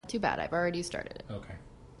Too bad. I've already started it. Okay.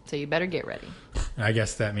 So you better get ready. I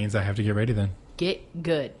guess that means I have to get ready then. Get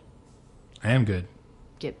good. I am good.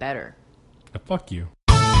 Get better. Fuck you.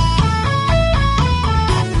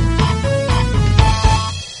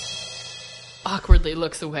 Awkwardly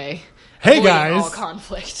looks away. Hey, avoiding guys. all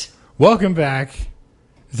conflict. Welcome back.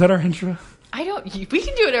 Is that our intro? We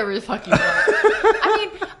can do whatever the fuck you want. I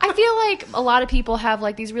mean, I feel like a lot of people have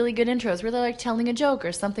like these really good intros where they're like telling a joke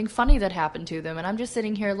or something funny that happened to them. And I'm just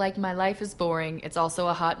sitting here like, my life is boring. It's also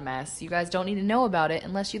a hot mess. You guys don't need to know about it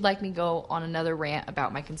unless you'd like me to go on another rant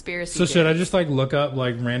about my conspiracy. So should I just like look up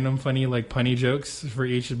like random funny like punny jokes for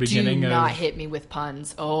each beginning? Do of... not hit me with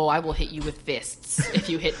puns. Oh, I will hit you with fists if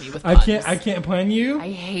you hit me with puns. I can't pun you?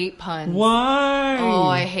 I hate puns. Why? Oh,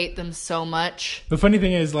 I hate them so much. The funny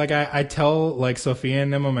thing is, like, I tell, like, Sophia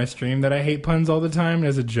and them on my stream that I hate puns all the time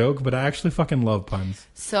as a joke, but I actually fucking love puns.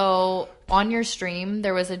 So, on your stream,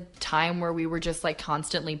 there was a time where we were just, like,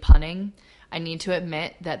 constantly punning. I need to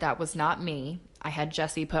admit that that was not me. I had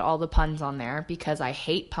Jesse put all the puns on there because I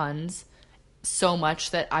hate puns so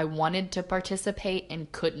much that I wanted to participate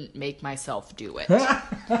and couldn't make myself do it.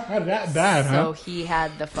 That bad, huh? So, he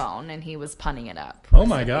had the phone, and he was punning it up. Oh,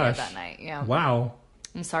 my Sophia gosh. That night, yeah. Wow.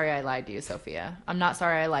 I'm sorry I lied to you, Sophia. I'm not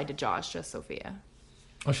sorry I lied to Josh, just Sophia.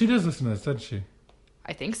 Oh, she does listen to this, doesn't she?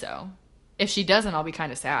 I think so. If she doesn't, I'll be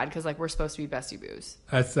kind of sad because, like, we're supposed to be bestie boos.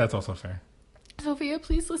 That's also fair. Sophia,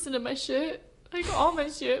 please listen to my shit. Like, all my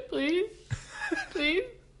shit, please. Please.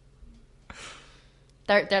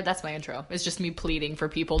 That's my intro. It's just me pleading for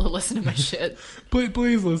people to listen to my shit.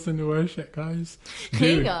 Please listen to our shit, guys.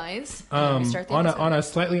 Hey, Dude, guys. on a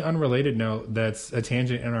slightly unrelated note, that's a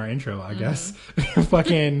tangent in our intro, I guess.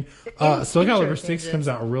 Fucking Soul Calibur 6 comes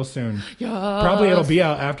out real soon. Yeah. Probably it'll be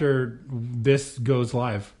out after this goes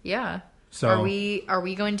live. Yeah. So are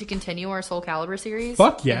we going to continue our Soul Calibur series?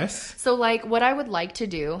 Fuck yes. So, like, what I would like to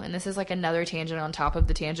do, and this is like another tangent on top of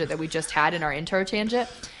the tangent that we just had in our intro tangent.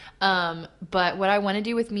 But what I want to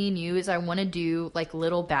do with me and you is I want to do like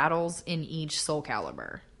little battles in each Soul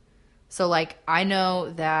Calibur. So like I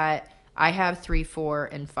know that I have 3, 4,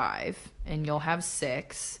 and 5, and you'll have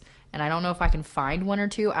 6. And I don't know if I can find 1 or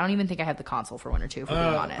 2. I don't even think I have the console for 1 or 2, if we're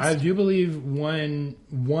being honest. I do believe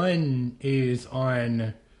one is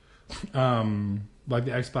on like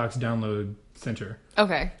the Xbox download center.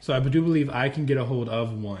 Okay. So I do believe I can get a hold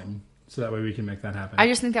of 1. So that way we can make that happen. I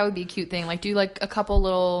just think that would be a cute thing. Like, do like a couple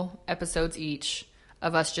little episodes each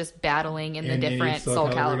of us just battling in the different Soul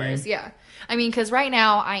Caliburs. Yeah. I mean, because right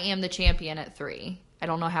now I am the champion at 3. I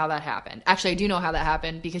don't know how that happened. Actually, I do know how that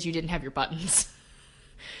happened because you didn't have your buttons.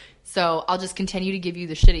 So I'll just continue to give you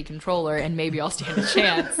the shitty controller and maybe I'll stand a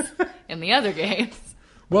chance in the other games.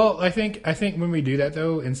 Well, I think when we do that,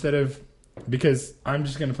 though, instead of... Because I'm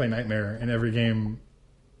just going to play Nightmare in every game...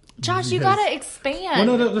 Josh, you gotta expand.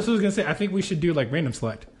 Well, no, that's what I was gonna say. I think we should do like random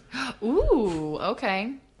select. Ooh,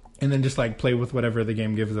 okay. And then just like play with whatever the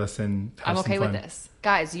game gives us, and have I'm okay some fun. with this,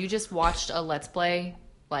 guys. You just watched a Let's Play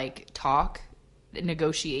like talk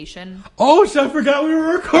negotiation. Oh, so I forgot we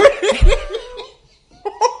were recording.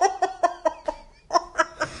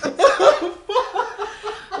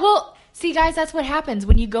 Well, see, guys, that's what happens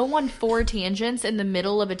when you go on 4 tangents in the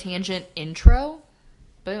middle of a tangent intro.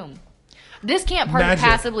 Boom. This cannot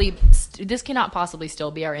possibly still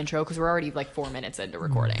be our intro because we're already like 4 minutes into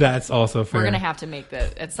recording. That's also fair. We're going to have to make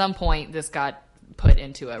that at some point. This got put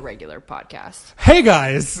into a regular podcast. Hey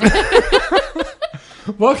guys,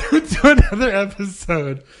 welcome to another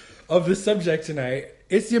episode of The Subject tonight.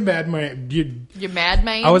 It's your bad man. Your mad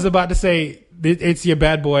man? I was about to say it's your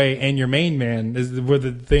bad boy and your main man were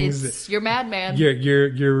the things. It's your mad man.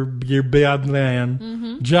 Your bad man.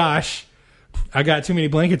 Mm-hmm. Josh. I got too many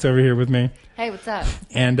blankets over here with me. Hey, what's up?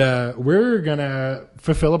 And we're going to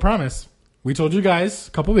fulfill a promise. We told you guys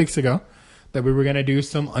a couple weeks ago that we were going to do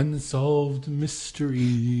some Unsolved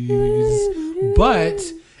Mysteries. But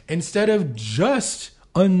instead of just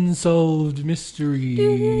Unsolved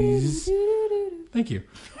Mysteries, thank you,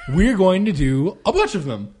 we're going to do a bunch of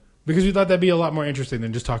them. Because we thought that'd be a lot more interesting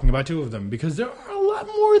than just talking about 2 of them. Because there are a lot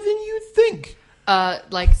more than you think.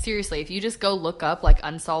 Like, seriously, if you just go look up, like,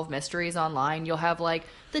 Unsolved Mysteries online, you'll have, like,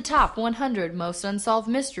 the top 100 most unsolved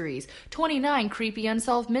mysteries, 29 creepy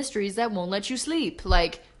unsolved mysteries that won't let you sleep.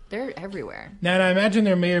 Like, they're everywhere. Now, and I imagine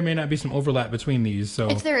there may or may not be some overlap between these, so...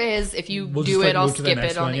 If there is, if you we'll do it, I'll move to the skip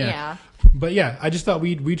next it on one, the... Yeah. But yeah, I just thought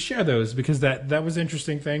we'd share those, because that was an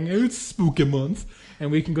interesting thing. It's spooky month,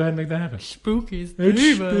 and we can go ahead and make that happen. Spooky.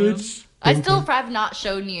 It's I still have not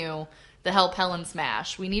shown you the Help Helen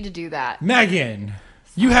Smash. We need to do that. Megan,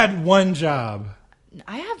 you had one job.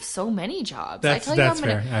 I have so many jobs. That's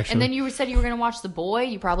fair, actually. And then you said you were going to watch The Boy.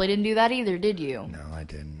 You probably didn't do that either, did you? No, I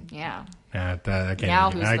didn't. Yeah. I can't. Now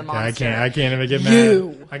who's the monster? I can't even get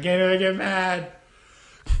mad. I can't even get mad.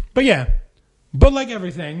 But yeah. But like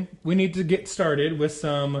everything, we need to get started with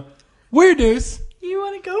some weird news. You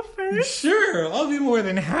want to go first? Sure. I'll be more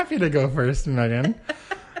than happy to go first, Megan.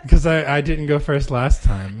 Because I didn't go first last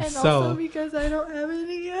time. And so, also because I don't have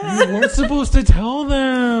any yet. You weren't supposed to tell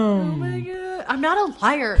them. Oh my god. I'm not a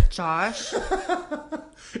liar, Josh.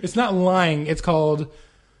 It's not lying. It's called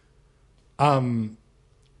covering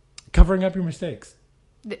up your mistakes.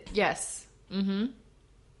 Yes. Mm-hmm.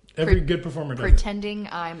 Every good performer does pretending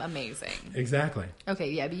I'm amazing. Exactly.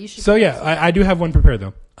 Okay, yeah, but you should... So yeah, I do have one prepared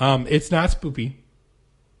though. It's not spoopy.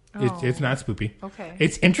 It's not spoopy. Okay.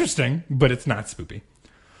 It's interesting, but it's not spoopy.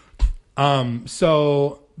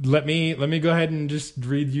 So let me go ahead and just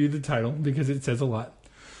read you the title because it says a lot.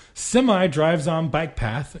 Semi drives on bike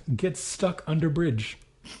path, gets stuck under bridge.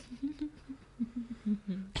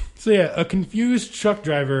 So yeah, a confused truck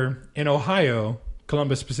driver in Ohio,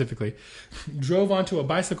 Columbus specifically, drove onto a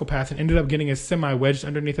bicycle path and ended up getting his semi wedged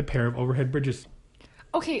underneath a pair of overhead bridges.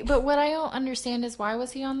 Okay, but what I don't understand is why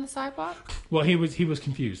was he on the sidewalk? Well, he was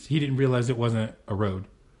confused. He didn't realize it wasn't a road.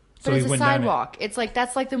 So but it's he a sidewalk. It's like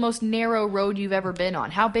that's like the most narrow road you've ever been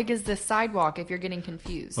on. How big is this sidewalk if you're getting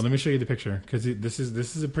confused? Well, let me show you the picture because this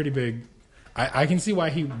is a pretty big. I can see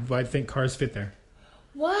why I think cars fit there.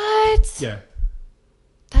 What? Yeah.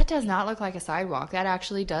 That does not look like a sidewalk. That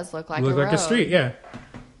actually does look like a road. A street. Yeah.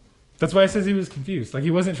 That's why it says he was confused. Like he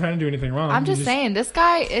wasn't trying to do anything wrong. I'm just saying, this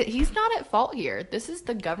guy, he's not at fault here. This is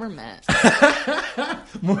the government.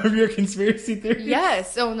 More of your conspiracy theories?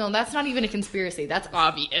 Yes. Oh, no, that's not even a conspiracy. That's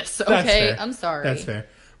obvious. That's okay, fair. I'm sorry. That's fair.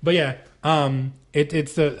 But yeah,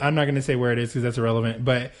 it's I'm not going to say where it is because that's irrelevant.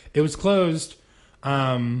 But it was closed.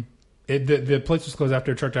 The place was closed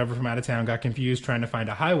after a truck driver from out of town got confused trying to find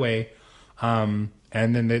a highway.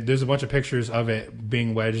 And then there's a bunch of pictures of it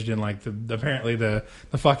being wedged in like apparently the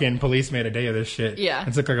fucking police made a day of this shit. Yeah.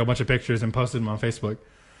 And took like a bunch of pictures and posted them on Facebook.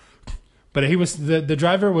 But the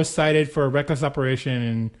driver was cited for a reckless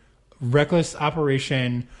operation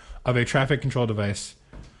of a traffic control device.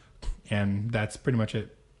 And that's pretty much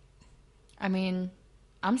it. I mean,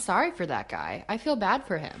 I'm sorry for that guy. I feel bad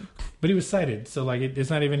for him. But he was cited, so like it's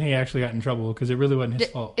not even he actually got in trouble because it really wasn't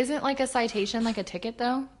his fault. Isn't like a citation like a ticket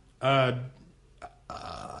though?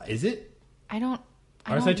 Is it? I don't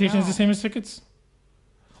Are citations the same as tickets?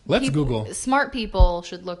 Let's Google. Smart people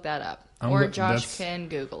should look that up, or Josh can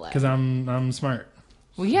Google it. Because I'm smart.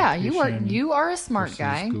 Well, yeah, you are a smart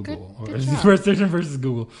guy. Google. Good job. Citation versus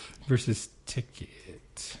Google versus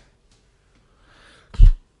ticket.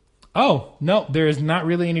 Oh no, there is not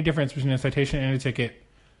really any difference between a citation and a ticket.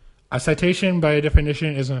 A citation, by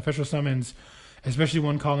definition, is an official summons, especially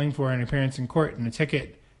one calling for an appearance in court, and a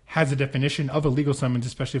ticket has a definition of a legal summons,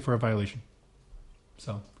 especially for a violation.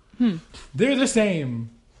 So, they're the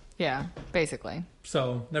same. Yeah, basically.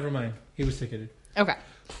 So, never mind. He was ticketed. Okay.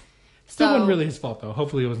 Still wasn't really his fault, though.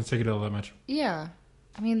 Hopefully, he wasn't ticketed all that much. Yeah.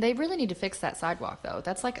 I mean, they really need to fix that sidewalk, though.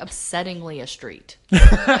 That's, like, upsettingly a street.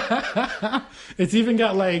 It's even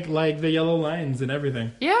got, like the yellow lines and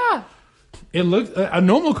everything. Yeah. It looks... A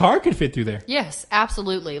normal car could fit through there. Yes,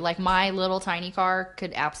 absolutely. Like, my little tiny car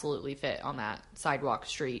could absolutely fit on that sidewalk,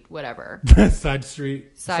 street, whatever.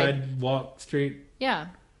 Sidewalk, street. Yeah.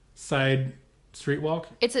 Side street walk.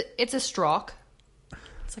 It's a stroke.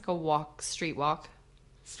 It's like a street walk.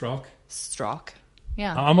 Stroke.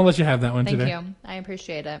 Yeah. I'm gonna let you have that one today. Thank you. I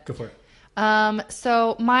appreciate it. Go for it.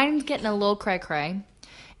 So mine's getting a little cray-cray,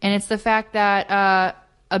 and it's the fact that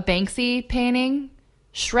a Banksy painting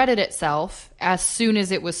shredded itself as soon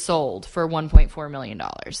as it was sold for $1.4 million.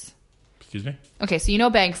 Excuse me? Okay, so you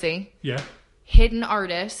know Banksy. Yeah. Hidden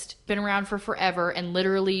artist, been around for forever, and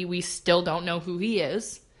literally we still don't know who he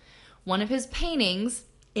is. One of his paintings,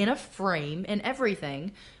 in a frame and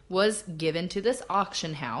everything, was given to this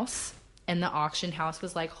auction house. And the auction house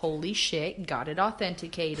was like, holy shit, got it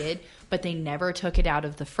authenticated. But they never took it out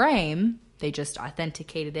of the frame. They just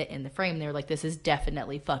authenticated it in the frame. They were like, this is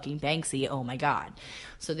definitely fucking Banksy. Oh my God.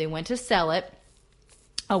 So they went to sell it.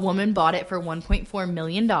 A woman bought it for $1.4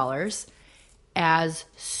 million. As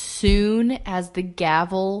soon as the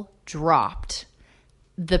gavel dropped,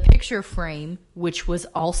 the picture frame, which was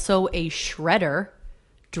also a shredder,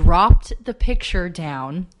 dropped the picture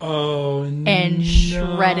down and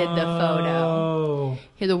shredded the photo.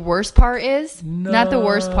 Here, the worst part is not the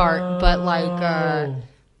worst part, but like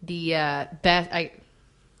the best.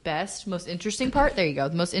 most interesting part, there you go.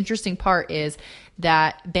 The most interesting part is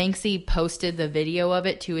that Banksy posted the video of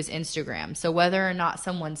it to his Instagram. So whether or not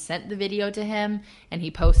someone sent the video to him and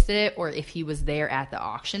he posted it, or if he was there at the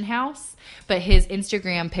auction house, but his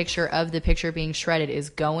Instagram picture of the picture being shredded is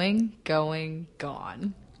gone.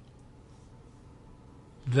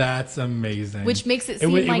 That's amazing. Which makes it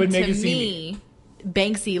seem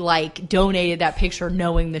Banksy like donated that picture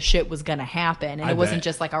knowing the shit was gonna happen, and it wasn't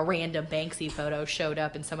just like a random Banksy photo showed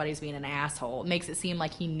up and somebody's being an asshole. It makes it seem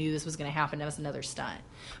like he knew this was gonna happen. That was another stunt.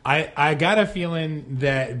 I got a feeling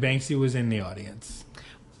that Banksy was in the audience.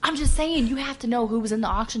 I'm just saying, you have to know who was in the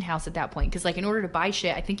auction house at that point, because like in order to buy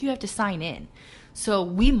shit, I think you have to sign in. So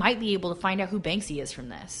we might be able to find out who Banksy is from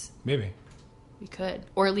this. Maybe we could,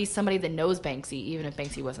 or at least somebody that knows Banksy, even if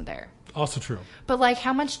Banksy wasn't there. Also true. But like,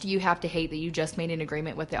 how much do you have to hate that you just made an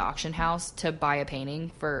agreement with the auction house to buy a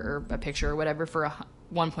painting or a picture or whatever for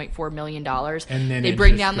 $1.4 million, and then they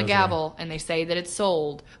bring down the gavel and they say that it's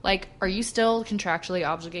sold? Like, are you still contractually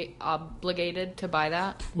obligated to buy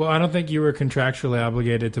that? Well, I don't think you were contractually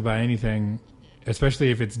obligated to buy anything, especially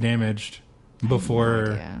if it's damaged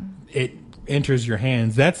before it enters your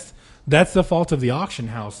hands. That's the fault of the auction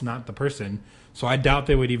house, not the person. So I doubt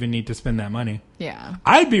they would even need to spend that money. Yeah.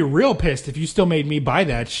 I'd be real pissed if you still made me buy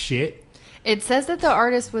that shit. It says that the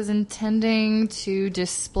artist was intending to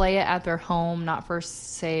display it at their home, not for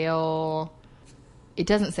sale. It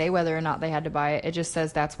doesn't say whether or not they had to buy it. It just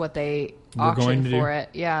says that's what they auctioned for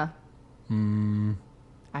it. Yeah. I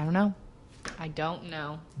don't know. I don't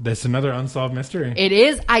know. That's another unsolved mystery. It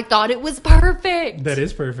is. I thought it was perfect. That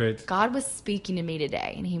is perfect. God was speaking to me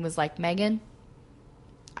today, and he was like, Megan,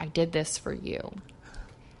 I did this for you.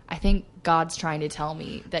 I think God's trying to tell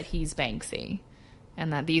me that he's Banksy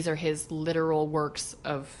and that these are his literal works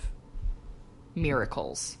of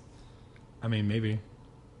miracles. I mean, maybe.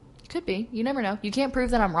 Could be. You never know. You can't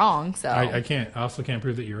prove that I'm wrong, so. I can't. I also can't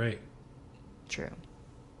prove that you're right. True.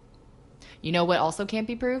 You know what also can't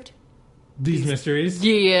be proved? These mysteries?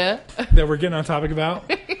 Yeah. That we're getting on topic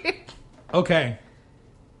about? Okay.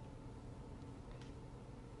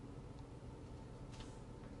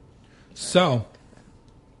 So,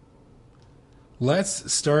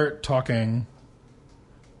 let's start talking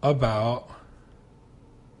about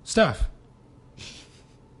stuff.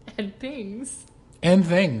 And things. And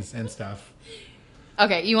things and stuff.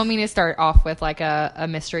 Okay, you want me to start off with like a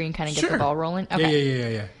mystery and kind of get the ball rolling?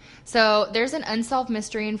 Okay. Yeah. So, there's an unsolved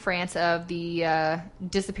mystery in France of the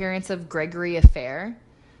disappearance of Gregory Affair.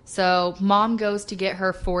 So, mom goes to get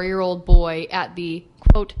her 4-year-old boy at the,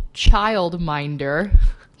 quote, childminder.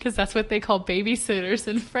 Because that's what they call babysitters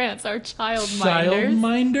in France, are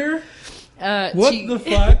childminders. Childminder? What the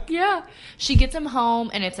fuck? Yeah. She gets him home,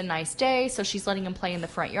 and it's a nice day, so she's letting him play in the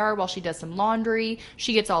front yard while she does some laundry.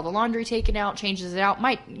 She gets all the laundry taken out, changes it out.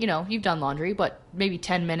 You've done laundry, but maybe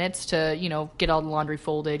 10 minutes to, get all the laundry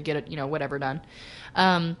folded, get it, whatever done.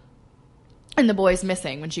 And the boy's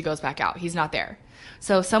missing when she goes back out. He's not there.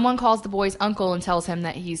 So someone calls the boy's uncle and tells him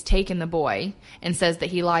that he's taken the boy and says that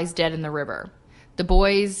he lies dead in the river. The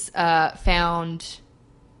boys found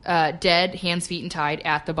dead, hands, feet, and tied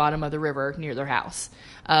at the bottom of the river near their house.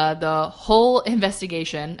 The whole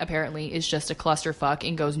investigation, apparently, is just a clusterfuck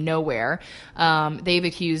and goes nowhere. They've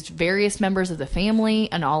accused various members of the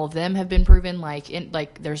family, and all of them have been proven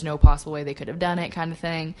there's no possible way they could have done it, kind of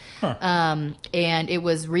thing. Huh. And it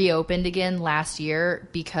was reopened again last year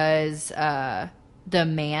because the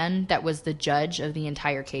man that was the judge of the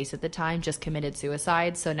entire case at the time just committed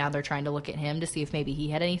suicide. So now they're trying to look at him to see if maybe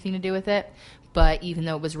he had anything to do with it. But even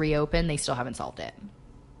though it was reopened, they still haven't solved it.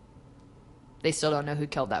 They still don't know who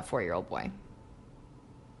killed that 4-year-old boy.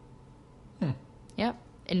 Yep.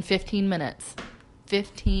 In 15 minutes.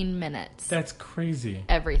 15 minutes. That's crazy.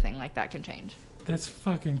 Everything like that can change. That's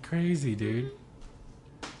fucking crazy, dude.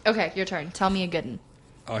 Okay, your turn. Tell me a good one.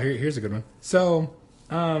 Oh, here's a good one. So,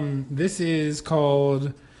 this is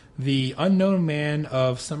called The Unknown Man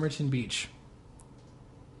of Somerton Beach.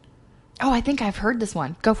 Oh, I think I've heard this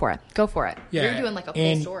one. Go for it. Yeah, you're doing like a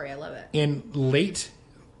full story. I love it. In late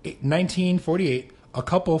 1948, a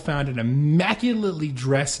couple found an immaculately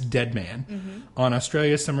dressed dead man on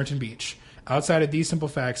Australia's Somerton Beach. Outside of these simple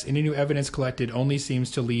facts, any new evidence collected only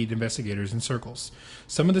seems to lead investigators in circles.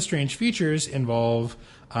 Some of the strange features involve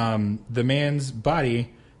the man's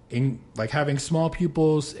body in having small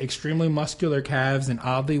pupils, extremely muscular calves, and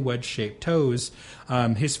oddly wedge-shaped toes.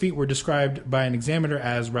 His feet were described by an examiner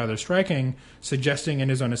as rather striking, suggesting in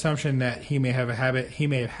his own assumption that he may have had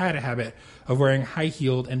a habit of wearing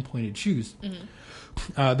high-heeled and pointed shoes.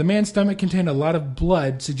 The man's stomach contained a lot of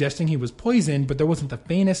blood, suggesting he was poisoned, but there wasn't the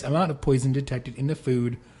faintest amount of poison detected in the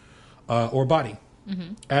food or body.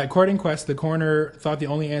 At court inquest, the coroner thought the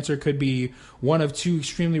only answer could be one of 2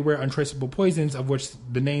 extremely rare untraceable poisons, of which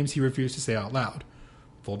the names he refused to say out loud.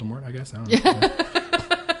 Voldemort, I guess. I don't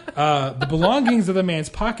know. The belongings of the man's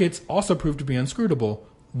pockets also proved to be unscrutable.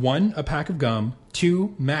 1, a pack of gum.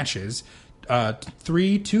 2, matches.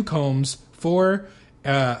 3, 2 combs. 4,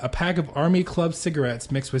 a pack of Army Club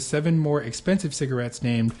cigarettes mixed with 7 more expensive cigarettes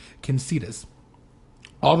named Concetas.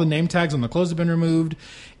 All the name tags on the clothes have been removed.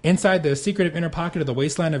 Inside the secretive inner pocket of the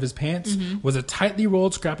waistline of his pants was a tightly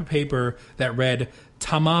rolled scrap of paper that read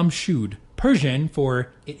Tamam Shud, Persian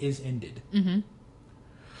for "it is ended."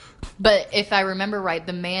 But if I remember right,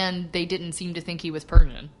 the man, they didn't seem to think he was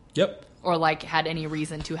Persian. Yep. Or like had any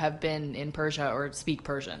reason to have been in Persia or speak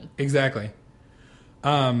Persian. Exactly.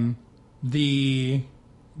 There's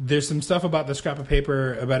some stuff about the scrap of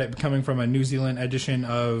paper about it coming from a New Zealand edition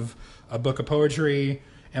of a book of poetry,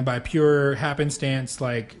 and by pure happenstance,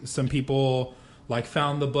 like some people like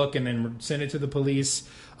found the book and then sent it to the police.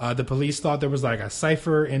 The police thought there was like a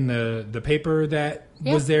cipher in the paper that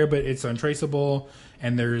was there, but it's untraceable,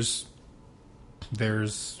 and there's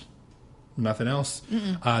nothing else.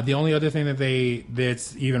 The only other thing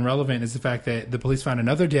that's even relevant is the fact that the police found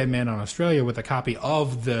another dead man on Australia with a copy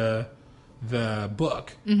of the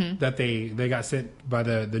book that they got sent by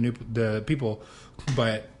the people,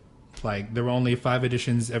 but like there were only 5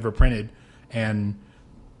 editions ever printed, and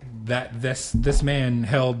that this man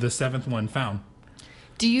held the 7th one found.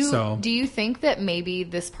 Do you think that maybe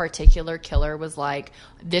this particular killer was like,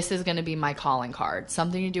 this is going to be my calling card,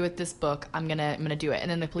 something to do with this book, I'm gonna do it, and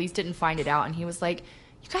then the police didn't find it out, and he was like,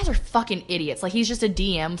 you guys are fucking idiots. Like, he's just a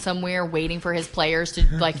DM somewhere waiting for his players to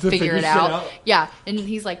like figure it out. Yeah, and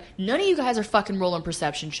he's like, none of you guys are fucking rolling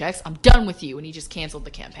perception checks, I'm done with you, and he just canceled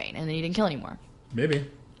the campaign, and then he didn't kill anymore. Maybe.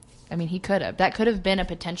 I mean, he could have. That could have been a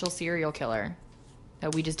potential serial killer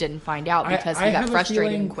that we just didn't find out because he got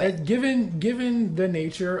frustrated and quit. Given the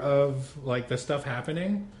nature of like the stuff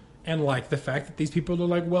happening, and like the fact that these people are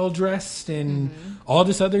like well dressed and all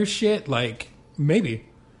this other shit, like maybe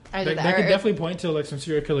that could definitely point to like some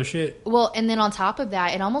serial killer shit. Well, and then on top of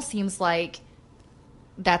that, it almost seems like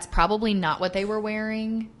that's probably not what they were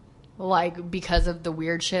wearing. Like, because of the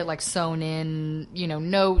weird shit, like sewn in,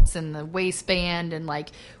 notes and the waistband and like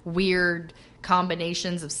weird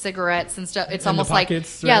combinations of cigarettes and stuff. It's almost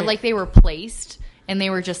pockets, like, right? Yeah, like they were placed and they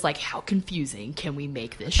were just like, how confusing can we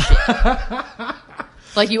make this shit?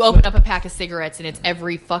 Like, you open up a pack of cigarettes and it's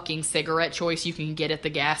every fucking cigarette choice you can get at the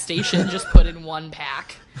gas station, just put in one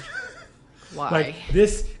pack. Why? Like,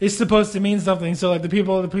 this is supposed to mean something, so like the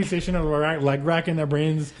people at the police station are like racking their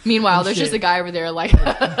brains. Meanwhile, there's just a guy over there like,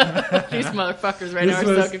 these motherfuckers right now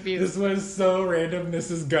are so confused. This was so random.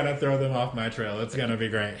 This is gonna throw them off my trail. It's gonna be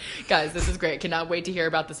great. Guys, this is great. Cannot wait to hear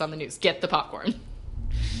about this on the news. Get the popcorn.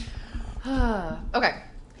 Okay.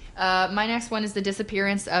 My next one is the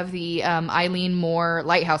disappearance of the Eileen Moore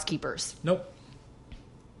lighthouse keepers. Nope.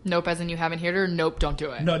 Nope, as in you haven't heard it, or nope, don't do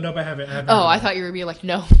it? Nope, I haven't. I thought you were being like,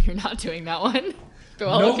 no, you're not doing that one.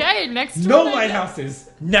 Well, nope. Okay, next one. No lighthouses.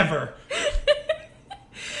 Never.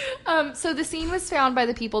 So the scene was found by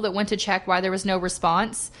the people that went to check why there was no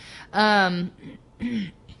response. Sorry,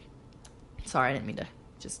 I didn't mean to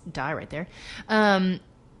just die right there.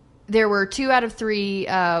 There were 2 out of 3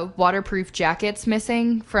 waterproof jackets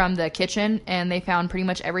missing from the kitchen, and they found pretty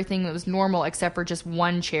much everything that was normal except for just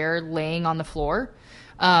one chair laying on the floor.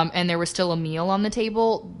 And there was still a meal on the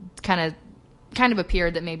table. Kind of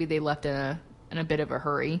appeared that maybe they left in a bit of a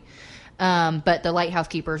hurry. But the lighthouse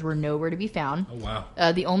keepers were nowhere to be found. Oh,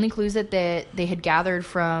 wow. The only clues that they had gathered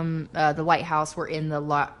from the lighthouse were in the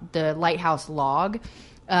lighthouse log.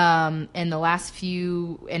 And the last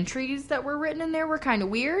few entries that were written in there were kind of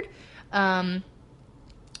weird.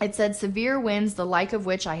 It said, severe winds, the like of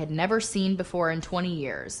which I had never seen before in 20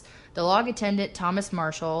 years. The log attendant, Thomas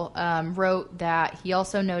Marshall, wrote that he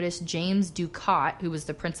also noticed James Ducat, who was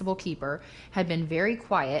the principal keeper, had been very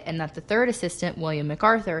quiet, and that the third assistant, William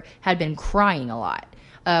MacArthur, had been crying a lot,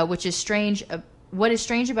 which is strange. What is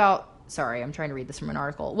strange about... Sorry, I'm trying to read this from an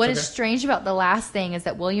article. What is strange about the last thing is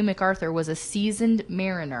that William MacArthur was a seasoned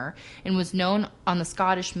mariner and was known on the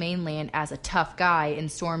Scottish mainland as a tough guy,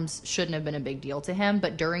 and storms shouldn't have been a big deal to him.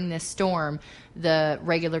 But during this storm, the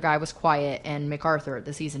regular guy was quiet, and MacArthur,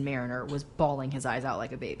 the seasoned mariner, was bawling his eyes out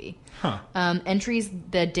like a baby. Huh. Entries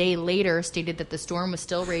the day later stated that the storm was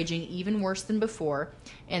still raging, even worse than before,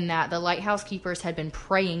 and that the lighthouse keepers had been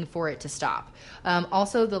praying for it to stop.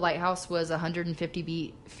 Also, the lighthouse was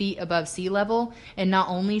 150 feet above sea level, and not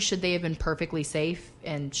only should they have been perfectly safe,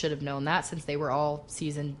 and should have known that since they were all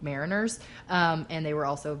seasoned mariners, and they were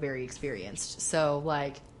also very experienced. So,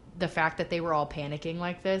 like, the fact that they were all panicking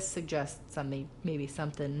like this suggests maybe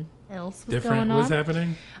something else was Different going on. was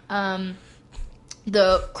happening.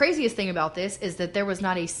 The craziest thing about this is that there was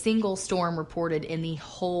not a single storm reported in the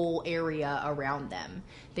whole area around them.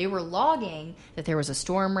 They were logging that there was a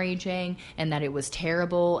storm raging and that it was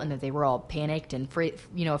terrible and that they were all panicked and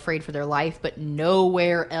afraid for their life, but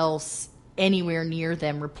nowhere else anywhere near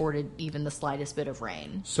them reported even the slightest bit of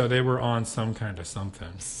rain. So they were on some kind of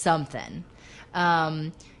something.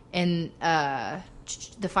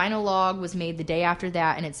 The final log was made the day after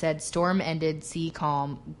that, and it said, "Storm ended, sea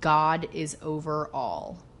calm, God is over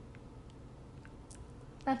all."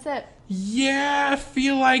 That's it. Yeah, I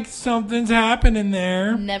feel like something's happening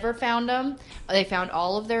there. Never found them. They found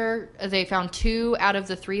they found 2 out of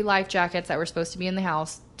the 3 life jackets that were supposed to be in the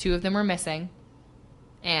house. 2 of them were missing.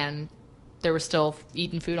 And there was still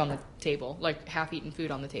eaten food on the table, like half-eaten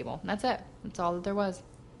food on the table. And that's it. That's all that there was.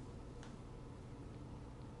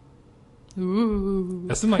 Ooh.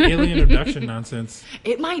 That's some like alien abduction nonsense.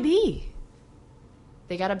 It might be.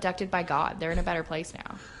 They got abducted by God. They're in a better place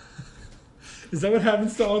now. Is that what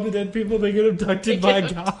happens to all the dead people? They get abducted by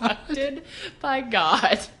God? Abducted by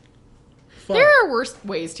God. Fuck. There are worse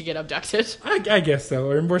ways to get abducted. I guess so.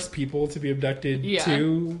 Or worse people to be abducted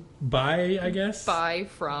to by, I guess. By,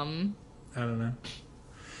 from. I don't know.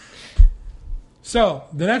 So,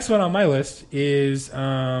 the next one on my list is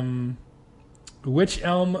Witch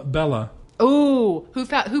Elm Bella. Ooh, who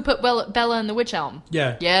put Bella in the witch elm?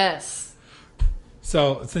 Yeah. Yes.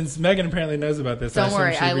 So, since Megan apparently knows about this, Don't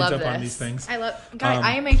worry, she I reads love up this. on these things.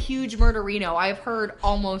 I am a huge murderino. I've heard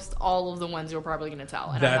almost all of the ones you're probably going to tell,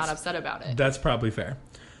 and I'm not upset about it. That's probably fair.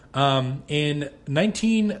 In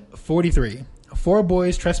 1943, 4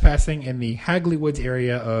 boys trespassing in the Hagley Woods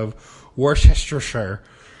area of Worcestershire.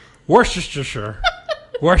 You're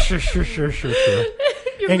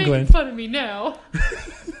England. making fun of me now.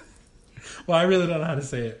 Well, I really don't know how to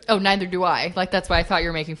say it. Oh, neither do I. Like, that's why I thought you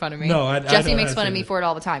were making fun of me. No, Jesse makes fun of me for it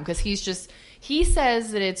all the time because he says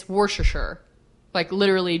that it's Worcestershire. Like,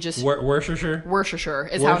 literally just... Worcestershire? Worcestershire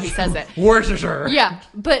is how he says it. Worcestershire. Yeah,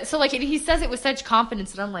 but so, like, he says it with such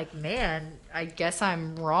confidence that I'm like, man, I guess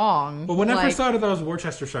I'm wrong. But when I first thought of that was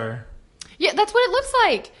Worcestershire. Yeah, that's what it looks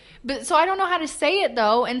like. But so I don't know how to say it,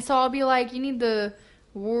 though, and so I'll be like, you need the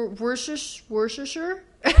Worcestershire?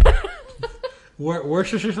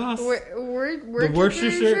 Worcestershire sauce? The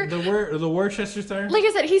Worcestershire? Like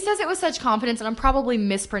I said, he says it with such confidence, and I'm probably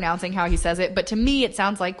mispronouncing how he says it, but to me it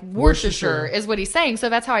sounds like Worcestershire is what he's saying, so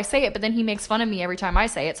that's how I say it, but then he makes fun of me every time I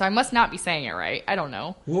say it, so I must not be saying it right. I don't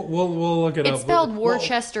know. We'll look it up. It's spelled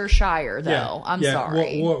Worcestershire, though. I'm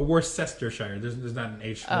sorry. Worcestershire. There's not an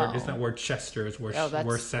H. Oh. It's not Worcester. It's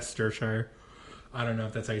Worcestershire. I don't know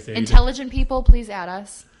if that's how you say it. Intelligent people, please add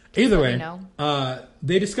us. Either way,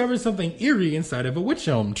 they discovered something eerie inside of a witch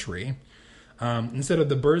elm tree. Instead of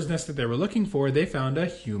the bird's nest that they were looking for, they found a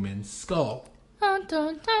human skull. Dun,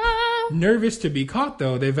 dun, dun. Nervous to be caught,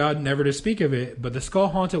 though, they vowed never to speak of it, but the skull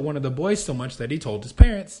haunted one of the boys so much that he told his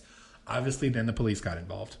parents. Obviously, then the police got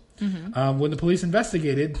involved. Mm-hmm. When the police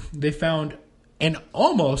investigated, they found an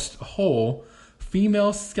almost whole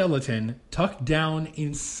female skeleton tucked down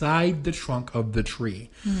inside the trunk of the tree.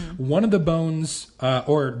 Mm-hmm. One of the bones,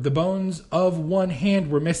 or the bones of one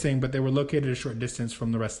hand were missing, but they were located a short distance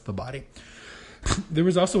from the rest of the body. There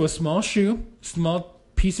was also a small shoe, small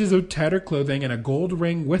pieces of tattered clothing, and a gold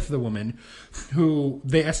ring with the woman, who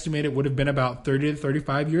they estimated would have been about 30 to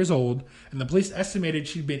 35 years old, and the police estimated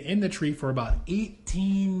she'd been in the tree for about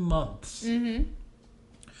 18 months. Mm-hmm.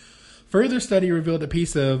 Further study revealed a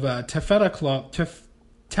piece of taffeta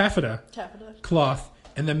cloth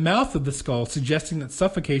in the mouth of the skull, suggesting that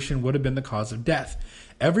suffocation would have been the cause of death.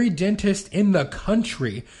 Every dentist in the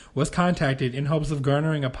country was contacted in hopes of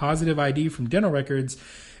garnering a positive ID from dental records,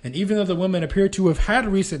 and even though the woman appeared to have had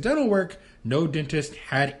recent dental work, no dentist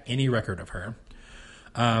had any record of her.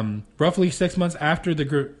 Roughly 6 months after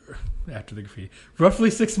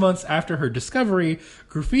roughly 6 months after her discovery,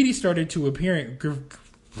 graffiti started to appear.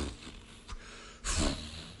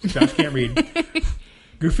 Josh can't read.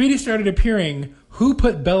 Graffiti started appearing. Who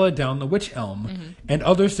put Bella down the witch elm? Mm-hmm. And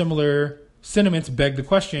other similar sentiments beg the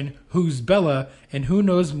question: who's Bella, and who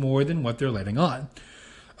knows more than what they're letting on?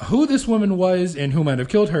 Who this woman was and who might have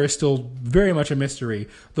killed her is still very much a mystery,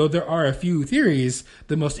 though there are a few theories,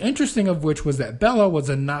 the most interesting of which was that Bella was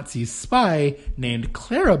a Nazi spy named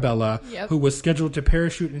Clarabella, who was scheduled to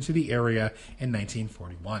parachute into the area in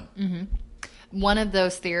 1941. Mm-hmm. One of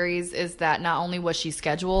those theories is that not only was she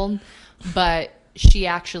scheduled, but she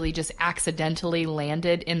actually just accidentally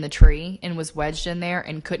landed in the tree and was wedged in there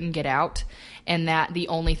and couldn't get out. And that the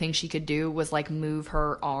only thing she could do was like move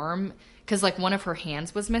her arm. because like one of her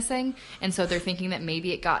hands was missing, and so they're thinking that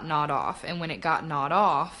maybe it got gnawed off, and when it got gnawed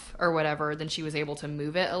off or whatever, then she was able to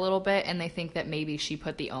move it a little bit, and they think that maybe she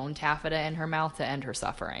put the own taffeta in her mouth to end her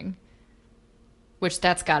suffering, which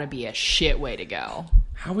that's got to be a shit way to go.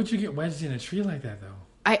 How would you get wedged in a tree like that, though?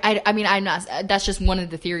 I mean, I'm not. That's just one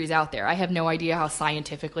of the theories out there. I have no idea how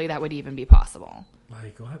scientifically that would even be possible.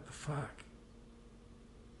 Like, what the fuck?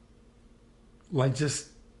 Like, just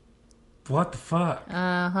what the fuck?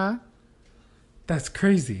 Uh-huh. That's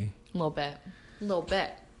crazy. A little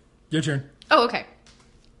bit. Your turn. Oh, okay.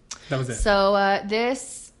 That was it. So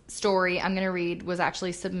this story I'm going to read was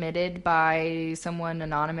actually submitted by someone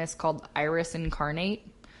anonymous called Iris Incarnate.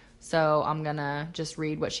 So I'm going to just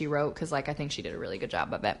read what she wrote because, like, I think she did a really good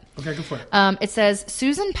job of it. Okay, go for it. It says,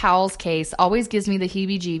 Susan Powell's case always gives me the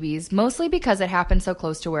heebie-jeebies, mostly because it happened so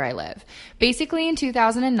close to where I live. Basically, in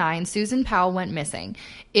 2009, Susan Powell went missing.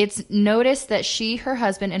 It's noticed that she, her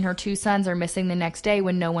husband, and her 2 sons are missing the next day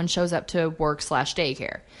when no one shows up to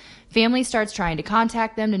work/daycare. Family starts trying to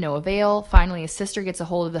contact them to no avail. Finally, his sister gets a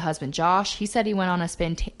hold of the husband, Josh. He said he went on a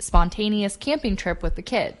spontaneous camping trip with the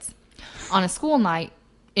kids on a school night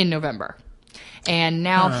in November. And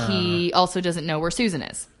now he also doesn't know where Susan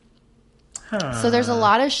is. So there's a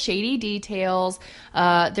lot of shady details.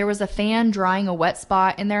 There was a fan drying a wet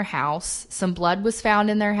spot in their house. Some blood was found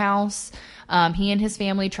in their house. He and his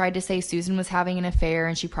family tried to say Susan was having an affair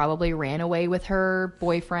and she probably ran away with her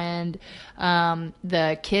boyfriend.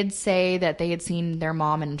 The kids say that they had seen their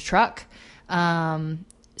mom in a truck.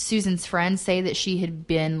 Susan's friends say that she had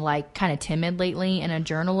been like kind of timid lately. In a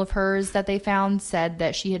journal of hers that they found said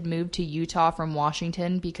that she had moved to Utah from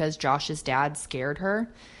Washington because Josh's dad scared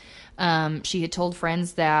her. She had told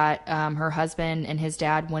friends that her husband and his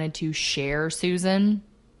dad wanted to share Susan.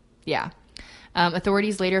 Yeah.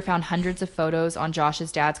 Authorities later found hundreds of photos on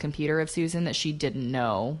Josh's dad's computer of Susan that she didn't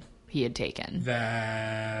know he had taken.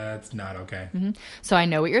 That's not okay. Mm-hmm. So I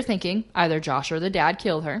know what you're thinking. Either Josh or the dad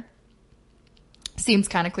killed her. Seems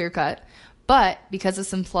kind of clear cut. But because of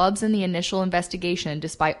some flubs in the initial investigation,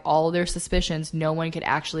 despite all their suspicions, no one could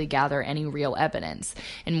actually gather any real evidence.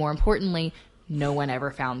 And more importantly, no one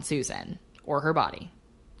ever found Susan or her body.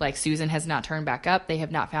 Like, Susan has not turned back up. They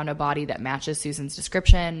have not found a body that matches Susan's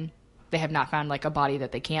description. They have not found, like, a body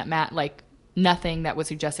that they can't match. Like, nothing that would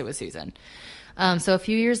suggest it was Susan. So a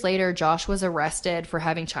few years later, Josh was arrested for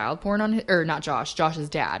having child porn on his, or not Josh, Josh's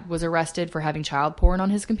dad was arrested for having child porn on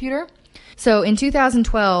his computer. So in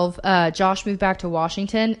 2012, Josh moved back to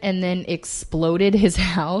Washington and then exploded his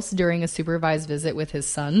house during a supervised visit with his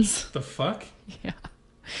sons. The fuck? Yeah.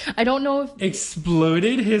 I don't know if...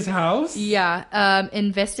 Exploded his house? Yeah.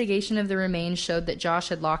 Investigation of the remains showed that Josh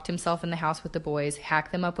had locked himself in the house with the boys,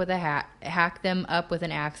 hacked them up with an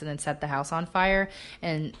axe, and then set the house on fire.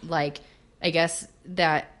 And, like, I guess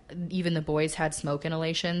that even the boys had smoke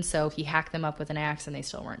inhalation, so he hacked them up with an axe and they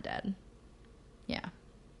still weren't dead. Yeah.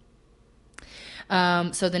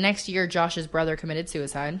 So the next year, Josh's brother committed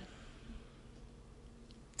suicide.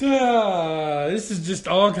 This is just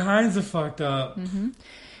all kinds of fucked up. Mm-hmm.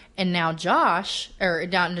 And now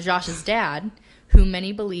Josh's dad, who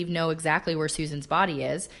many believe know exactly where Susan's body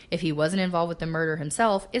is, if he wasn't involved with the murder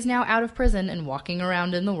himself, is now out of prison and walking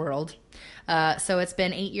around in the world. So it's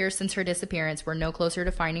been 8 years since her disappearance. We're no closer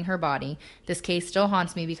to finding her body. This case still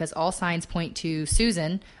haunts me because all signs point to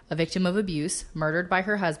Susan, a victim of abuse, murdered by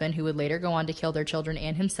her husband, who would later go on to kill their children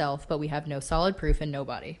and himself, but we have no solid proof and no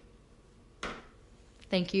body.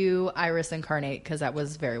 Thank you, Iris Incarnate, because that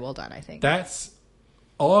was very well done, I think. That's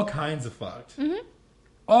all kinds of fucked. Mm-hmm.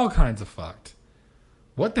 All kinds of fucked.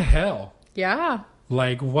 What the hell? Yeah.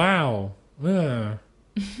 Like, wow. Your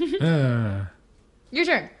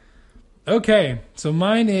turn. Okay, so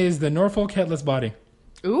mine is the Norfolk Headless Body.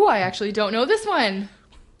 Ooh, I actually don't know this one.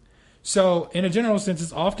 So, in a general sense,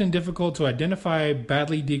 it's often difficult to identify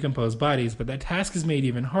badly decomposed bodies, but that task is made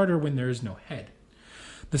even harder when there is no head.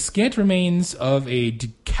 The scant remains of a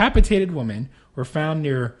decapitated woman were found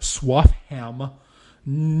near Swaffham,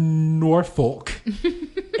 Norfolk,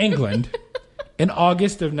 England, in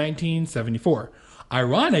August of 1974.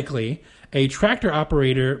 Ironically, a tractor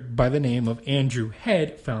operator by the name of Andrew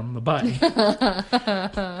Head found the body.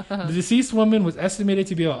 The deceased woman was estimated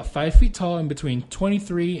to be about 5 feet tall and between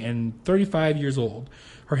 23 and 35 years old.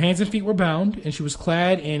 Her hands and feet were bound, and she was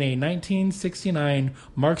clad in a 1969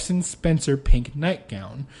 Marks & Spencer pink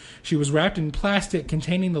nightgown. She was wrapped in plastic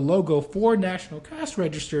containing the logo for National Cash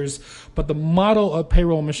Registers, but the model of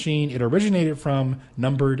payroll machine it originated from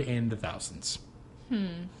numbered in the thousands.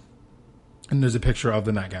 And there's a picture of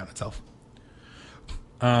the nightgown itself.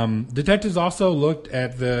 Detectives also looked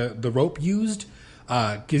at the rope used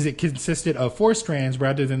because it consisted of 4 strands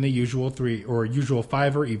rather than the usual 3 or usual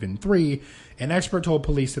 5 or even 3. An expert told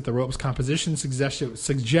police that the rope's composition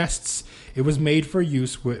suggests it was made for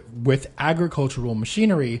use with agricultural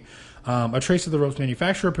machinery. A trace of the rope's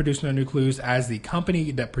manufacturer produced no new clues, as the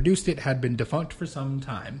company that produced it had been defunct for some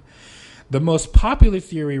time. The most popular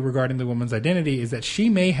theory regarding the woman's identity is that she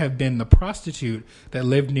may have been the prostitute that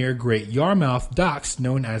lived near Great Yarmouth Docks,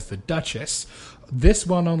 known as the Duchess. This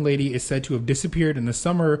well-known lady is said to have disappeared in the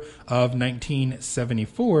summer of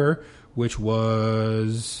 1974, which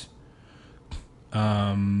was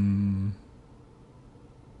a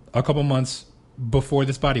couple months before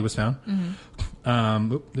this body was found.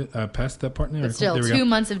 Past that part. But still, 2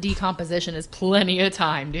 months of decomposition is plenty of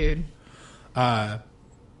time, dude.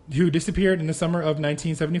 Who disappeared in the summer of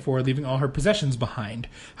 1974, leaving all her possessions behind.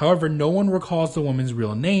 However, no one recalls the woman's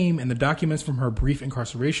real name, and the documents from her brief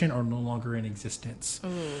incarceration are no longer in existence. Ooh.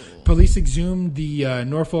 Police exhumed the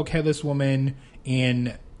Norfolk headless woman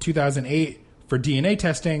in 2008 for DNA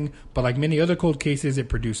testing, but like many other cold cases, it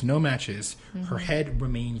produced no matches. Mm-hmm. Her head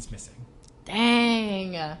remains missing.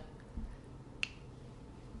 Dang.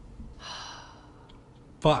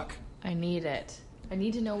 Fuck. I need it. I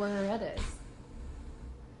need to know where her head is.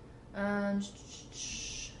 Okay,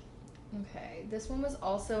 this one was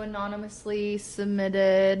also anonymously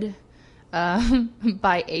submitted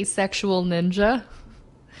by Asexual Ninja.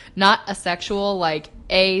 Not asexual, like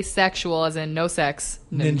asexual as in no sex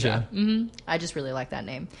ninja. Mm-hmm. I just really like that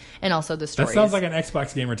name. And also the story. That sounds like an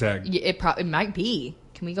Xbox gamer tag. It might be.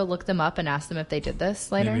 Can we go look them up and ask them if they did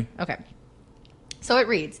this later? Maybe. Okay. So it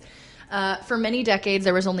reads... for many decades,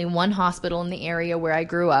 there was only one hospital in the area where I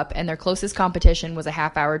grew up, and their closest competition was a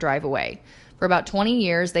half-hour drive away. For about 20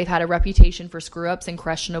 years, they've had a reputation for screw-ups and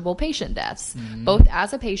questionable patient deaths. Mm-hmm. Both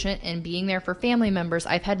as a patient and being there for family members,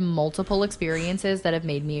 I've had multiple experiences that have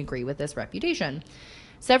made me agree with this reputation.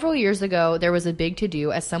 Several years ago, there was a big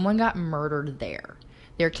to-do as someone got murdered there.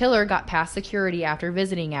 Their killer got past security after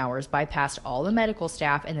visiting hours, bypassed all the medical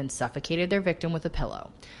staff, and then suffocated their victim with a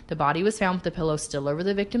pillow. The body was found with the pillow still over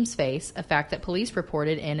the victim's face, a fact that police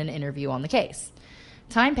reported in an interview on the case.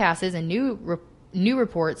 Time passes and new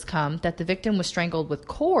reports come that the victim was strangled with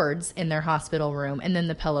cords in their hospital room, and then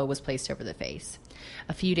the pillow was placed over the face.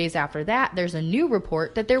 A few days after that, there's a new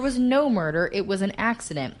report that there was no murder, it was an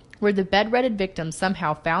accident, where the bedridden victim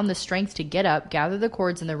somehow found the strength to get up, gather the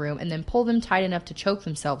cords in the room, and then pull them tight enough to choke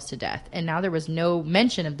themselves to death. And now there was no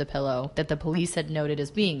mention of the pillow that the police had noted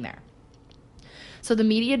as being there. So the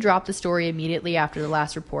media dropped the story immediately after the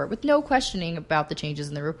last report, with no questioning about the changes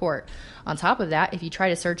in the report. On top of that, if you try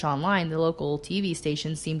to search online, the local TV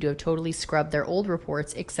stations seem to have totally scrubbed their old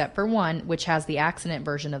reports, except for one, which has the accident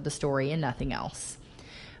version of the story and nothing else.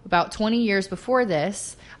 About 20 years before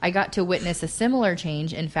this, I got to witness a similar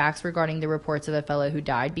change in facts regarding the reports of a fellow who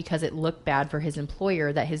died because it looked bad for his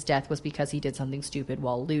employer that his death was because he did something stupid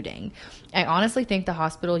while looting. I honestly think the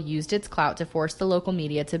hospital used its clout to force the local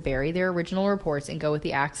media to bury their original reports and go with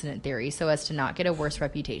the accident theory so as to not get a worse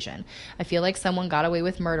reputation. I feel like someone got away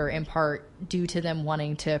with murder in part due to them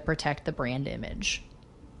wanting to protect the brand image.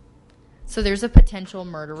 So there's a potential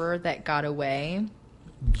murderer that got away...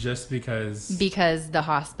 just because the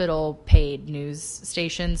hospital paid news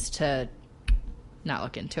stations to not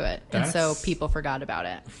look into it. And so people forgot about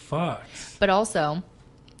it. Fuck. But also,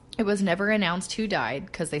 it was never announced who died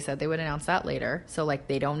because they said they would announce that later. So, like,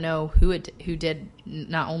 they don't know who did,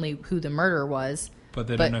 not only who the murder was. But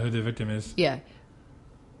they don't know who the victim is. Yeah.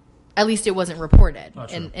 At least it wasn't reported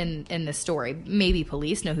in this story. Maybe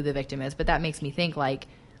police know who the victim is, but that makes me think, like,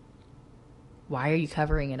 why are you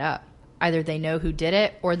covering it up? Either they know who did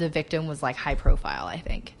it or the victim was, like, high profile, I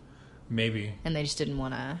think. Maybe. And they just didn't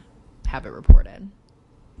want to have it reported.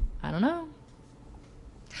 I don't know.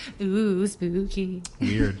 Ooh, spooky.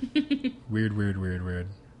 Weird. Weird.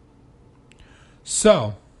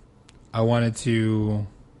 So, I wanted to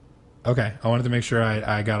make sure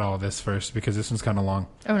I got all of this first because this one's kind of long.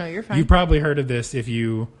 Oh, no, you're fine. You probably heard of this if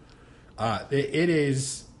you... it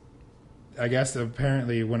is... I guess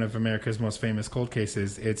apparently one of America's most famous cold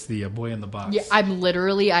cases. It's the Boy in the Box. Yeah,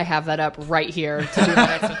 I have that up right here to do the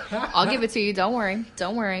next one. I'll give it to you. Don't worry.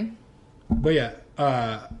 But yeah,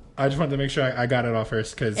 I just wanted to make sure I got it all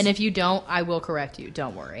first. And if you don't, I will correct you.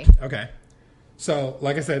 Don't worry. Okay. So,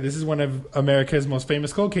 like I said, this is one of America's most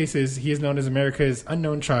famous cold cases. He is known as America's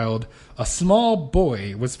unknown child. A small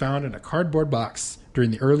boy was found in a cardboard box during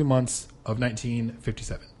the early months of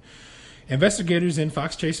 1957. Investigators in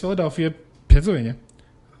Fox Chase, Philadelphia, Pennsylvania,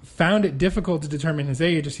 found it difficult to determine his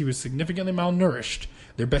age as he was significantly malnourished.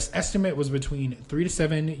 Their best estimate was between 3 to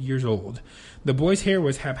 7 years old. The boy's hair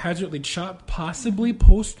was haphazardly chopped, possibly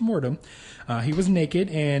post-mortem. He was naked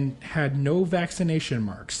and had no vaccination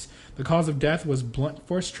marks. The cause of death was blunt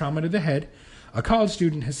force trauma to the head. A college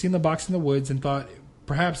student has seen the box in the woods and thought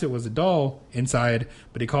perhaps it was a doll inside,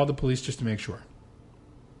 but he called the police just to make sure.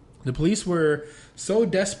 The police were so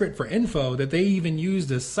desperate for info that they even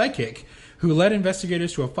used a psychic who led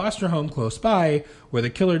investigators to a foster home close by where the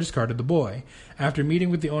killer discarded the boy. After meeting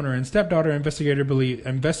with the owner and stepdaughter,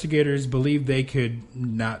 investigators believed they could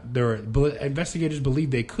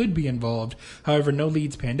be involved. However, no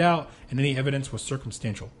leads panned out and any evidence was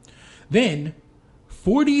circumstantial. Then,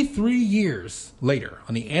 43 years later,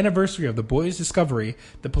 on the anniversary of the boy's discovery,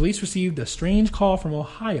 the police received a strange call from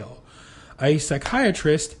Ohio. A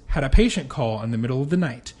psychiatrist had a patient call in the middle of the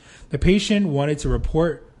night. The patient wanted to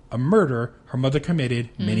report a murder her mother committed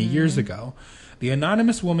many years ago. The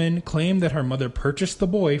anonymous woman claimed that her mother purchased the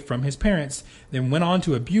boy from his parents, then went on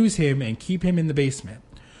to abuse him and keep him in the basement.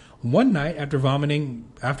 One night, after vomiting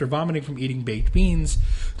from eating baked beans,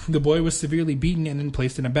 the boy was severely beaten and then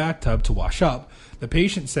placed in a bathtub to wash up. The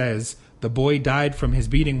patient says the boy died from his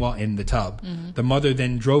beating while in the tub. The mother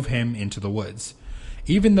then drove him into the woods.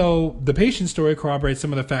 Even though the patient's story corroborates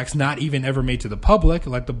some of the facts not even ever made to the public,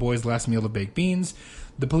 like the boy's last meal of baked beans,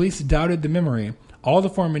 the police doubted the memory. All the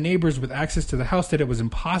former neighbors with access to the house said it was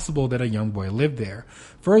impossible that a young boy lived there.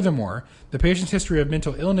 Furthermore, the patient's history of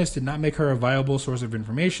mental illness did not make her a viable source of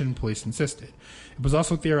information, police insisted. It was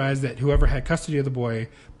also theorized that whoever had custody of the boy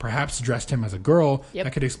perhaps dressed him as a girl. Yep.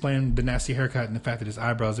 That could explain the nasty haircut and the fact that his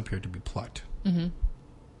eyebrows appeared to be plucked.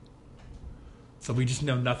 So we just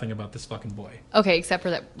know nothing about this fucking boy. Okay, except for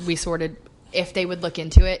that we sorted, if they would look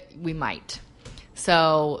into it, we might.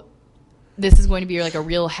 So this is going to be like a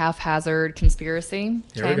real haphazard conspiracy.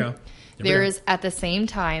 Here we go. At the same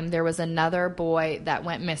time, there was another boy that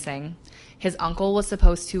went missing. His uncle was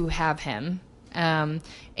supposed to have him.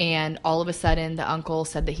 And all of a sudden, the uncle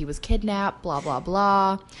said that he was kidnapped, blah, blah,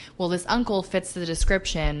 blah. Well, this uncle fits the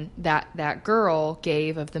description that that girl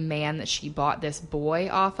gave of the man that she bought this boy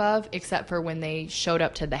off of, except for when they showed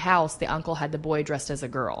up to the house, the uncle had the boy dressed as a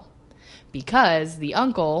girl. Because the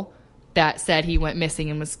uncle that said he went missing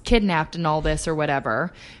and was kidnapped and all this or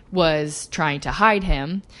whatever was trying to hide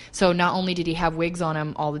him. So not only did he have wigs on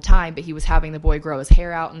him all the time, but he was having the boy grow his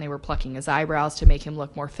hair out and they were plucking his eyebrows to make him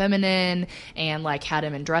look more feminine and like had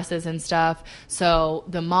him in dresses and stuff. So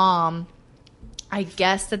the mom, I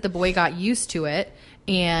guess that the boy got used to it.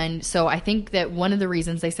 And so I think that one of the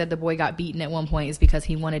reasons they said the boy got beaten at one point is because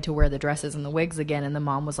he wanted to wear the dresses and the wigs again. And the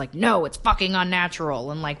mom was like, no, it's fucking unnatural.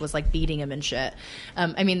 And like was like beating him and shit.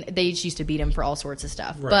 I mean, they used to beat him for all sorts of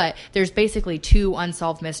stuff. Right. But there's basically 2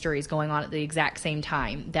 unsolved mysteries going on at the exact same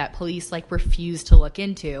time that police like refuse to look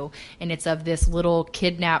into. And it's of this little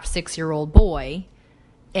kidnapped 6-year-old boy.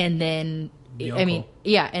 And then... I mean,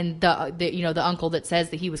 yeah, and the uncle that says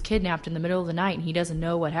that he was kidnapped in the middle of the night and he doesn't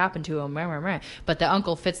know what happened to him, but the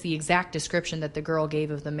uncle fits the exact description that the girl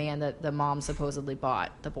gave of the man that the mom supposedly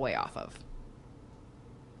bought the boy off of.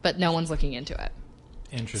 But no one's looking into it.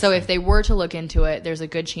 Interesting. So if they were to look into it, there's a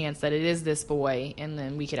good chance that it is this boy, and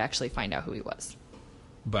then we could actually find out who he was.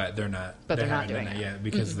 But they're not. But they're not doing it it yet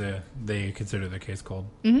because they consider the case cold.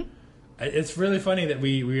 Mm-hmm. It's really funny that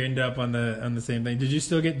we end up on the same thing. Did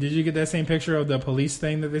you get that same picture of the police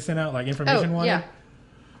thing that they sent out, like information wanted? Yeah.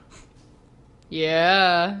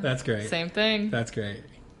 Yeah. That's great. Same thing. That's great.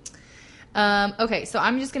 Okay, so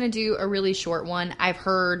I'm just gonna do a really short one. I've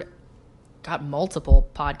got multiple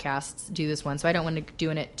podcasts do this one, so I don't want to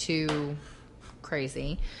doing it too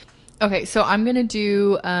crazy. Okay, so I'm gonna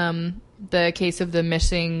do the case of the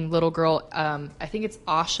missing little girl. I think it's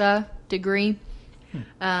Asha Degree.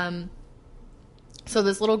 So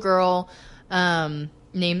this little girl,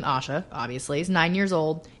 named Asha, obviously, is 9 years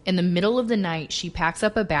old. In the middle of the night, she packs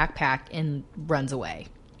up a backpack and runs away.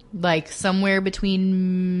 Like somewhere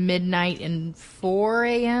between midnight and 4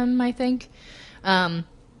 a.m., I think.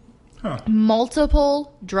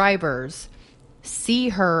 Multiple drivers see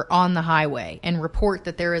her on the highway and report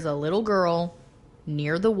that there is a little girl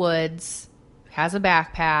near the woods, has a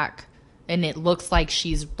backpack, and it looks like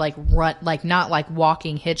she's like not like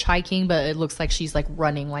walking, hitchhiking, but it looks like she's like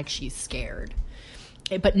running like she's scared.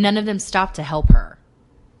 But none of them stopped to help her.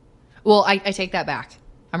 Well, I take that back.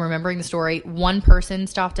 I'm remembering the story. One person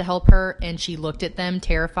stopped to help her, and she looked at them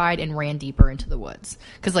terrified and ran deeper into the woods.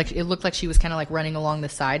 Because like it looked like she was kind of like running along the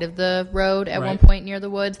side of the road at one point near the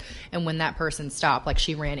woods. And when that person stopped, like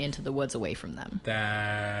she ran into the woods away from them.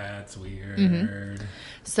 That's weird. Mm-hmm.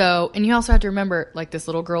 So, and you also have to remember, like this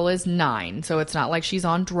little girl is 9, so it's not like she's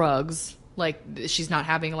on drugs. Like she's not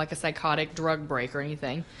having like a psychotic drug break or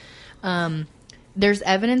anything. There's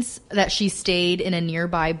evidence that she stayed in a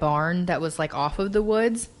nearby barn that was like off of the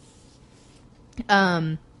woods.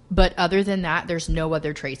 But other than that, there's no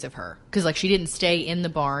other trace of her. Because like she didn't stay in the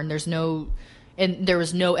barn. There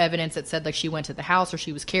was no evidence that said like she went to the house or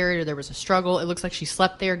she was carried or there was a struggle. It looks like she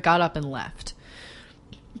slept there, got up and left.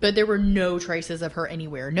 But there were no traces of her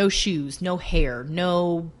anywhere. No shoes, no hair,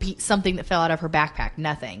 something that fell out of her backpack,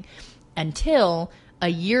 nothing. Until a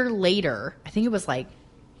year later, I think it was like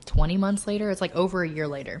 20 months later. It's like over a year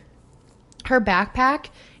later. Her backpack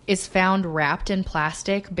is found wrapped in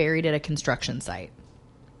plastic, buried at a construction site.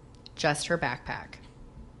 Just her backpack.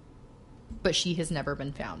 But she has never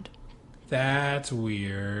been found. That's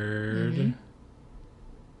weird. Mm-hmm.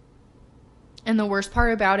 And the worst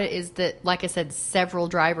part about it is that, like I said, several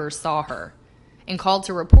drivers saw her and called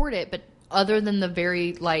to report it. But other than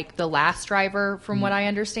the last driver, from what I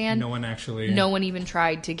understand, no one even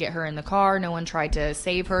tried to get her in the car. No one tried to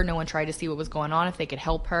save her. No one tried to see what was going on, if they could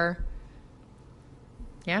help her.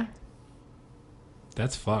 Yeah.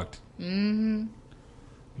 That's fucked. Mm-hmm.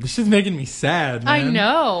 This shit's making me sad, man. I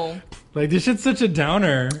know. Like, this shit's such a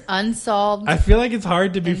downer. Unsolved. I feel like it's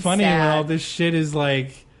hard to be funny sad. when all this shit is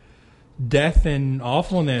like death and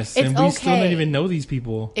awfulness, and we still don't even know these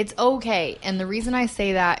people. It's okay. And the reason I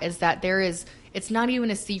say that is that it's not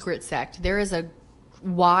even a secret sect. There is a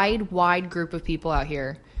wide group of people out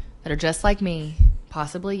here that are just like me,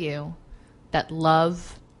 possibly you, that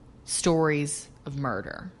love stories of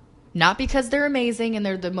murder. Not because they're amazing and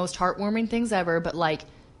they're the most heartwarming things ever, but like,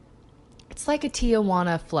 it's like a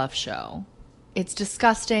Tijuana fluff show. It's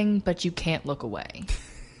disgusting, but you can't look away.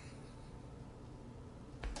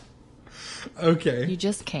 Okay. You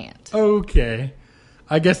just can't. Okay.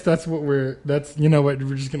 I guess that's what you know what,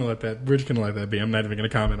 we're just gonna let that be. I'm not even gonna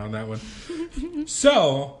comment on that one.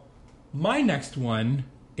 So, my next one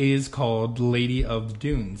is called Lady of the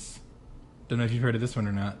Dunes. Don't know if you've heard of this one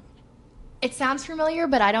or not. It sounds familiar,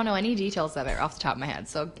 but I don't know any details of it off the top of my head,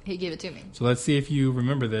 so he gave it to me. So let's see if you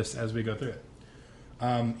remember this as we go through it.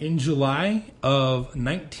 In July of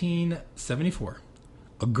 1974,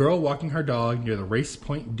 a girl walking her dog near the Race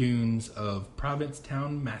Point Dunes of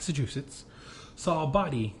Provincetown, Massachusetts, saw a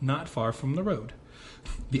body not far from the road.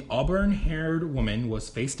 The auburn-haired woman was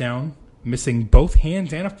face down, missing both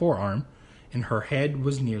hands and a forearm, and her head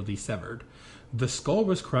was nearly severed. The skull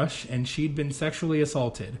was crushed, and she'd been sexually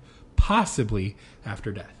assaulted, possibly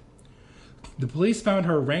after death. The police found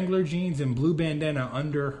her Wrangler jeans and blue bandana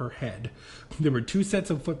under her head. There were 2 sets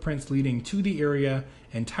of footprints leading to the area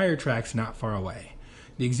and tire tracks not far away.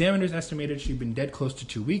 The examiners estimated she'd been dead close to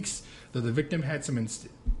 2 weeks, though the victim had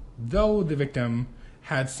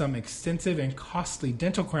some extensive and costly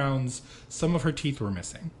dental crowns. Some of her teeth were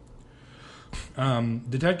missing.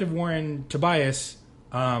 Detective Warren Tobias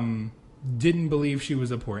didn't believe she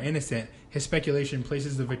was a poor innocent. His speculation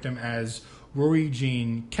places the victim as Rory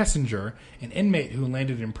Jean Kessinger, an inmate who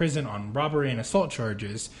landed in prison on robbery and assault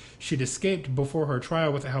charges. She'd escaped before her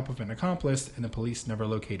trial with the help of an accomplice, and the police never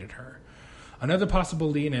located her. Another possible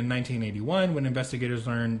lead in 1981, when investigators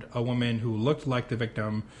learned a woman who looked like the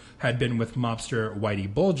victim had been with mobster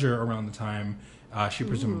Whitey Bulger around the time she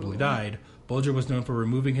presumably died. Bulger was known for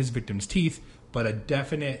removing his victim's teeth, but a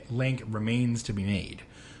definite link remains to be made.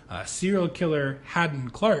 Serial killer Haddon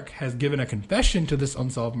Clark has given a confession to this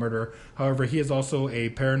unsolved murder. However, he is also a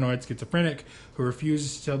paranoid schizophrenic who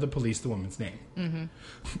refuses to tell the police the woman's name. Mm-hmm.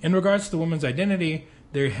 In regards to the woman's identity,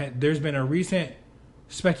 there's been a recent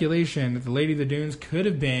speculation that the Lady of the Dunes could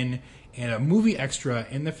have been a movie extra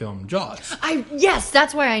in the film Jaws. Yes,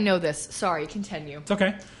 that's why I know this. Sorry, continue. It's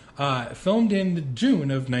okay. Filmed in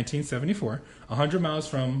June of 1974, 100 miles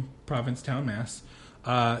from Provincetown, Mass.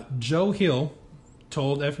 Joe Hill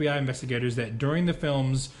told FBI investigators that during the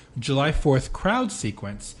film's July 4th crowd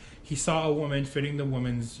sequence, he saw a woman fitting the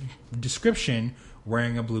woman's description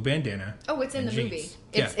wearing a blue bandana. Oh, it's in the jeans.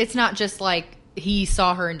 movie. It's not just like he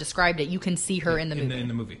saw her and described it. You can see her in the movie. In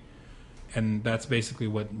the movie. And that's basically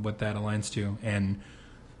what that aligns to. And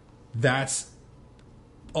that's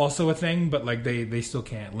also a thing, but like they still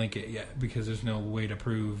can't link it yet because there's no way to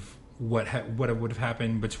prove what would have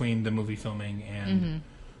happened between the movie filming and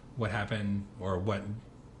what happened or what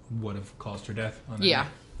would have caused her death on that night.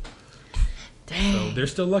 Dang. So they're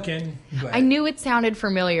still looking. But... I knew it sounded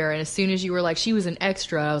familiar, and as soon as you were like, she was an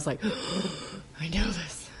extra, I was like, I know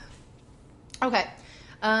this. Okay.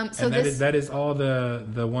 So and that is all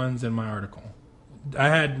the ones in my article. I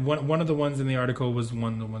had one of the ones in the article was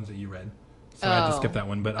one of the ones that you read. So I had to skip that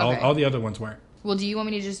one, but okay. all the other ones weren't. Well, do you want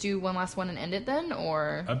me to just do one last one and end it then,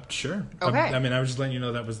 or? Sure. Okay. I mean, I was just letting you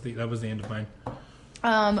know that was the end of mine.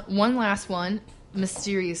 One last one,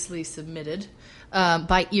 mysteriously submitted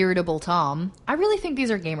by Irritable Tom. I really think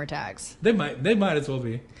these are gamer tags. They might as well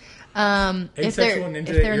be. Asexual Ninja, if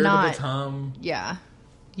they're Irritable not, Tom. Yeah.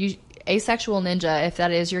 Asexual Ninja, if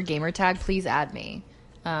that is your gamer tag, please add me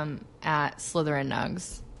at Slytherin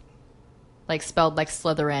Nugs. Like spelled like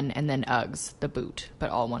Slytherin and then Uggs, the boot, but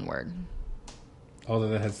all one word. Although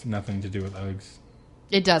that has nothing to do with Uggs.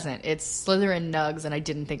 It doesn't. It's Slytherin Nugs, and I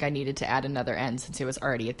didn't think I needed to add another N since it was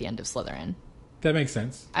already at the end of Slytherin. That makes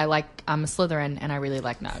sense. I'm a Slytherin, and I really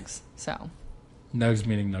like Nugs, so. Nugs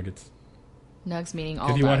meaning nuggets. Nugs meaning all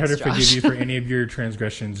nugs, If you want her to Josh. forgive you for any of your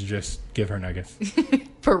transgressions, just give her nuggets.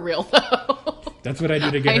 For real, though. That's what I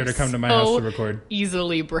do to get her to come to my house to record.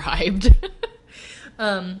 Easily bribed.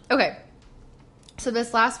 Okay. So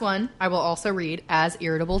this last one, I will also read as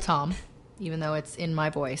Irritable Tom, even though it's in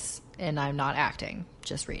my voice, and I'm not acting,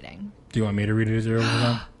 just reading. Do you want me to read it as Irritable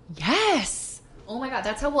Tom? Yes! Oh my god,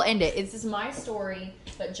 that's how we'll end it. This is my story,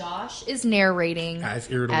 but Josh is narrating as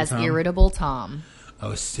Irritable Irritable Tom. I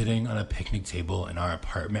was sitting on a picnic table in our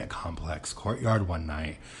apartment complex courtyard one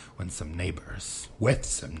night with some neighbors.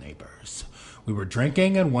 We were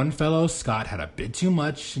drinking, and one fellow, Scott, had a bit too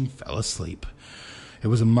much and fell asleep. It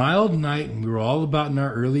was a mild night, and we were all about in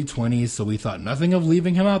our early 20s, so we thought nothing of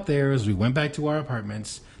leaving him out there as we went back to our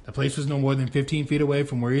apartments. The place was no more than 15 feet away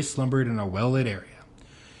from where he slumbered in a well-lit area.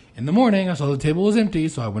 In the morning, I saw the table was empty,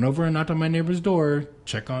 so I went over and knocked on my neighbor's door,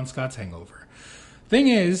 check on Scott's hangover. Thing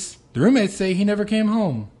is, the roommates say he never came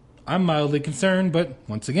home. I'm mildly concerned, but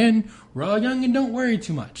once again, we're all young and don't worry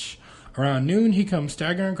too much. Around noon, he comes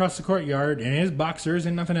staggering across the courtyard in his boxers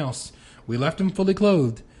and nothing else. We left him fully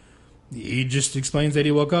clothed. He just explains that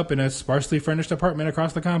he woke up in a sparsely furnished apartment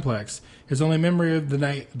across the complex. His only memory of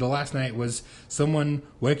the last night was someone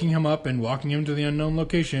waking him up and walking him to the unknown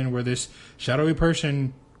location where this shadowy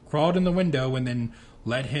person crawled in the window and then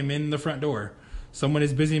let him in the front door. Someone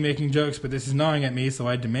is busy making jokes, but this is gnawing at me, so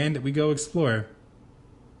I demand that we go explore.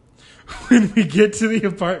 When we get to the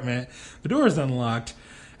apartment, the door is unlocked.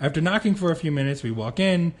 After knocking for a few minutes, we walk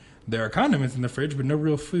in. There are condiments in the fridge, but no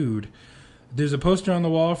real food. There's a poster on the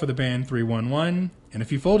wall for the band 311, and a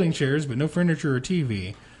few folding chairs, but no furniture or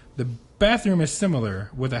TV. The bathroom is similar,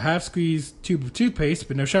 with a half-squeezed tube of toothpaste,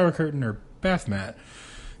 but no shower curtain or bath mat.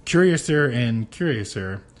 Curiouser and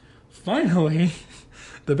curiouser. Finally,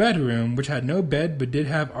 the bedroom, which had no bed but did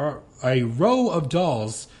have a row of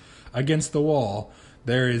dolls against the wall.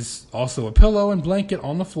 There is also a pillow and blanket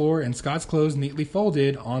on the floor, and Scott's clothes neatly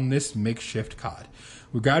folded on this makeshift cot.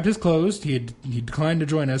 We grabbed his clothes. He declined to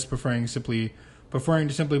join us, preferring to simply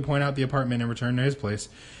point out the apartment and return to his place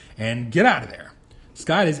and get out of there.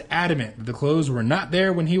 Scott is adamant that the clothes were not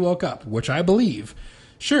there when he woke up, which I believe.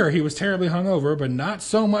 Sure, he was terribly hungover, but not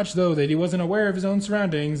so much, though, that he wasn't aware of his own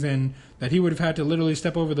surroundings and that he would have had to literally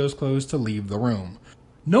step over those clothes to leave the room.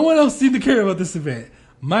 No one else seemed to care about this event.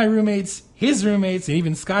 My roommates, his roommates, and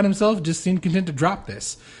even Scott himself just seemed content to drop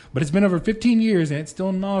this. But it's been over 15 years, and it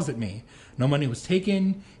still gnaws at me. No money was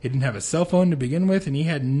taken, he didn't have a cell phone to begin with, and he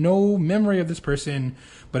had no memory of this person,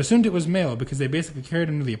 but assumed it was male because they basically carried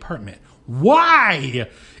him to the apartment. Why?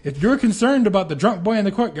 If you're concerned about the drunk boy in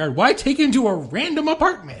the courtyard, why take him to a random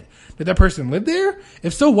apartment? Did that person live there?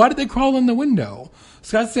 If so, why did they crawl in the window?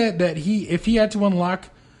 Scott said that if he had to unlock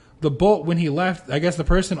the bolt when he left, I guess the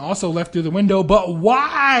person also left through the window, but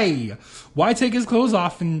why? Why take his clothes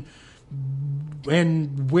off and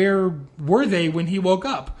where were they when he woke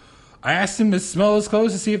up? I asked him to smell his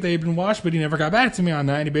clothes to see if they had been washed, but he never got back to me on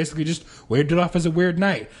that, and he basically just waved it off as a weird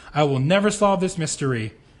night. I will never solve this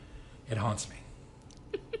mystery. It haunts me.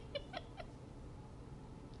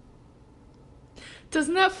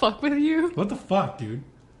 Doesn't that fuck with you? What the fuck, dude?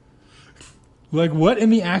 Like, what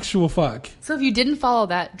in the actual fuck? So if you didn't follow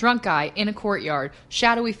that, drunk guy in a courtyard,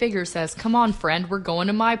 shadowy figure says, "Come on, friend, we're going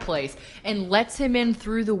to my place," and lets him in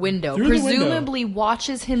through the window. Presumably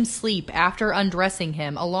watches him sleep after undressing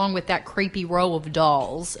him, along with that creepy row of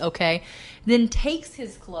dolls, okay? Then takes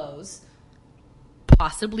his clothes,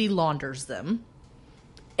 possibly launders them,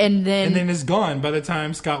 and then is gone by the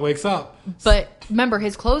time Scott wakes up. But remember,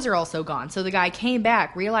 his clothes are also gone. So the guy came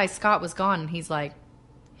back, realized Scott was gone, and he's like,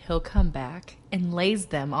 he'll come back, and lays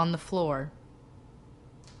them on the floor.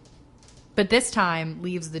 But this time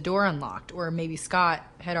leaves the door unlocked, or maybe Scott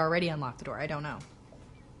had already unlocked the door. I don't know.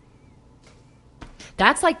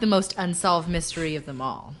 That's like the most unsolved mystery of them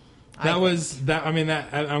all. I'm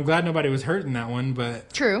glad nobody was hurt in that one,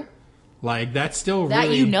 but true. Like that's still that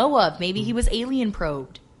really, you know of. Maybe he was alien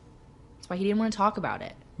probed. That's why he didn't want to talk about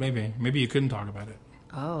it. Maybe you couldn't talk about it.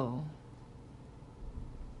 Oh,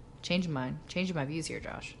 changing my views here,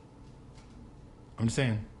 Josh. I'm just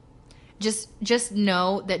saying. Just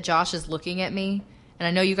know that Josh is looking at me, and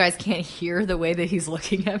I know you guys can't hear the way that he's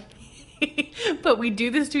looking at me, but we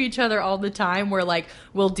do this to each other all the time where, like,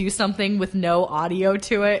 we'll do something with no audio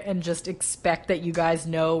to it and just expect that you guys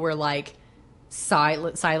know we're, like,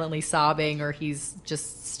 silently sobbing, or he's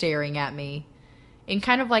just staring at me in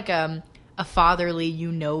kind of like a fatherly,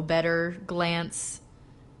 you-know-better glance.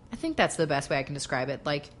 I think that's the best way I can describe it.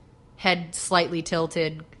 Like, head slightly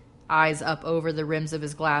tilted, eyes up over the rims of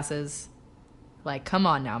his glasses. Like, come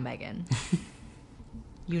on now, Megan.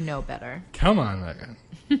 You know better. Come on, Megan.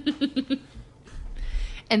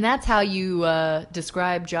 And that's how you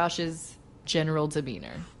describe Josh's general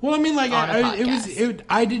demeanor. Well, I mean, like, I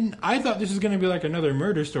thought this was going to be like another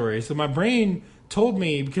murder story. So my brain told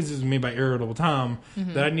me, because it was made by Irritable Tom,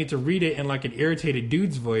 that I need to read it in like an irritated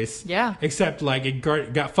dude's voice. Yeah. Except like it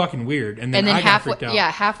got fucking weird, and then I got freaked out.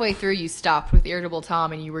 Yeah, halfway through you stopped with Irritable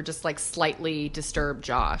Tom, and you were just like slightly disturbed,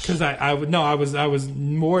 Josh. Because I was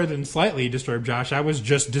more than slightly disturbed, Josh. I was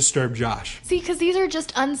just disturbed, Josh. See, because these are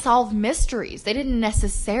just unsolved mysteries. They didn't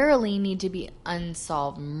necessarily need to be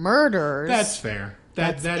unsolved murders. That's fair.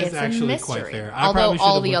 That is actually quite fair. Although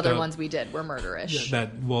all the other ones we did were murderish.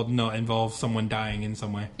 Involve someone dying in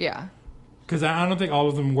some way. Yeah. Because I don't think all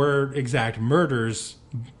of them were exact murders,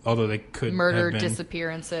 although they could have been.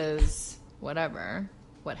 Disappearances, whatever,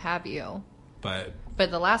 what have you. But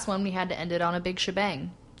the last one, we had to end it on a big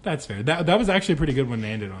shebang. That's fair. That was actually a pretty good one to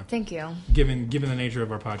end it on. Thank you. Given the nature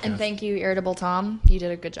of our podcast. And thank you, Irritable Tom. You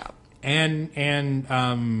did a good job.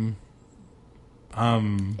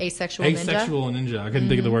 Asexual ninja. I couldn't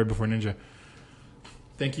think of the word before ninja.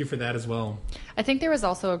 Thank you for that as well. I think there was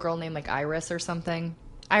also a girl named like Iris or something.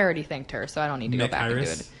 I already thanked her, so I don't need to go back and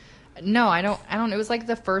do it. No, I don't. It was like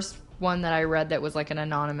the first one that I read that was like an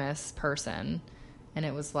anonymous person, and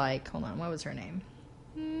it was like, hold on, what was her name?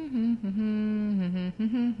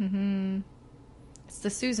 It's the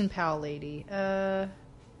Susan Powell lady. Her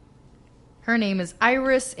name is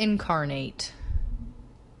Iris Incarnate.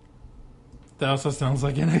 That also sounds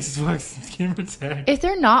like an Xbox gamer tag. If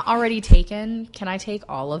they're not already taken, can I take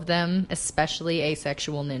all of them, especially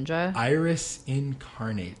Asexual Ninja? Iris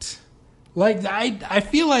Incarnate. Like, I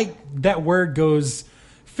feel like that word goes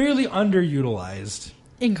fairly underutilized.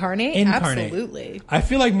 Incarnate? Absolutely. I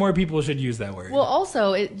feel like more people should use that word. Well,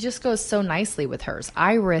 also, it just goes so nicely with hers.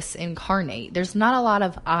 Iris Incarnate. There's not a lot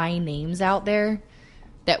of I names out there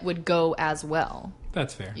that would go as well.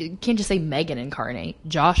 That's fair. You can't just say Megan Incarnate.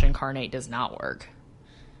 Josh Incarnate does not work.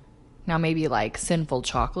 Now maybe like Sinful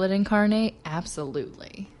Chocolate Incarnate?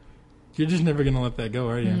 Absolutely. You're just never going to let that go,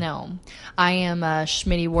 are you? No. I am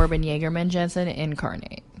Schmitty Warben Jaegerman Jensen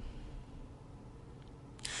Incarnate.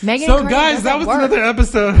 Megan so Incarnate guys, that was another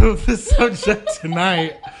episode of The Subject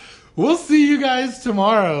Tonight. We'll see you guys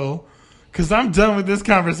tomorrow, because I'm done with this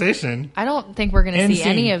conversation. I don't think we're going to see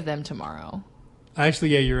any of them tomorrow.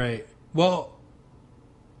 Actually, yeah, you're right. Well,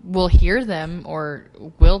 we'll hear them, or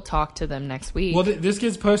we'll talk to them next week. Well, this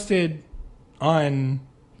gets posted on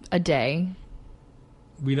a day.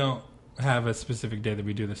 We don't have a specific day that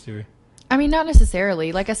we do this, do we? I mean, not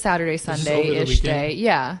necessarily. Like a Saturday, Sunday-ish day.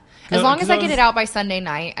 Yeah. As long as I get it out by Sunday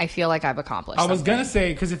night, I feel like I've accomplished something. I was going to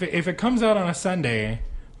say, because if it comes out on a Sunday,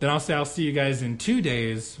 then I'll say I'll see you guys in 2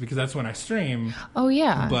 days, because that's when I stream. Oh,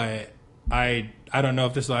 yeah. But I don't know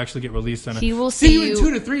if this will actually get released on He will see you in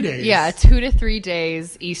 2 to 3 days. Yeah, 2 to 3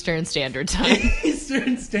 days Eastern Standard Time.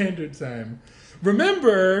 Eastern Standard Time.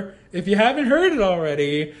 Remember, if you haven't heard it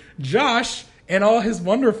already, Josh, in all his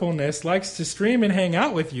wonderfulness, likes to stream and hang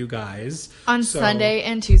out with you guys. On Sunday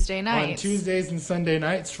and Tuesday nights. On Tuesdays and Sunday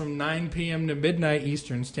nights from 9 p.m. to midnight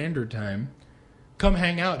Eastern Standard Time. Come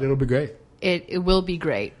hang out. It'll be great. It will be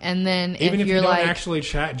great. And then even if you don't like, actually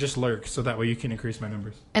chat, just lurk, so that way you can increase my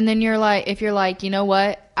numbers. And then if you're like, you know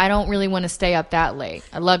what? I don't really want to stay up that late.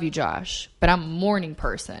 I love you, Josh, but I'm a morning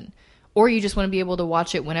person. Or you just want to be able to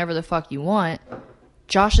watch it whenever the fuck you want.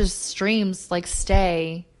 Josh's streams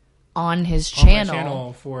stay on his channel. On my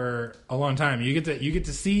channel for a long time. You get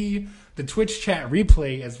to see the Twitch chat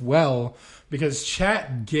replay as well, because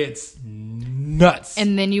chat gets nuts.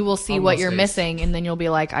 And then you will see what you're missing, and then you'll be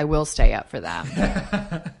like, I will stay up for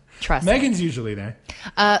that. Trust me. Megan's usually there.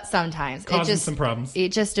 Sometimes. Causing some problems.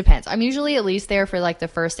 It just depends. I'm usually at least there for like the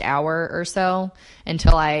first hour or so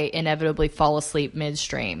until I inevitably fall asleep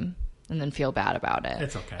midstream and then feel bad about it.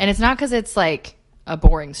 It's okay. And it's not because it's like a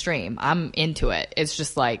boring stream. I'm into it. It's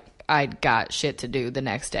just like I got shit to do the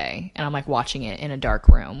next day. And I'm like watching it in a dark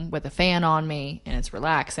room with a fan on me and it's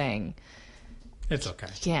relaxing. It's okay.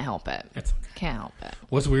 You can't help it. It's okay. Can't help it.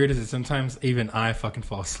 What's weird is that sometimes even I fucking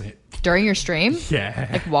fall asleep. During your stream? Yeah.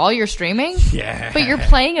 Like while you're streaming? Yeah. But you're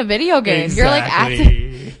playing a video game. Exactly. You're like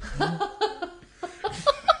acting.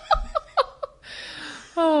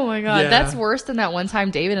 Oh my God. Yeah. That's worse than that one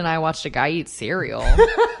time David and I watched a guy eat cereal.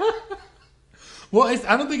 Well, I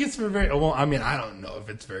don't think it's for very... Well, I mean, I don't know if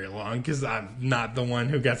it's very long because I'm not the one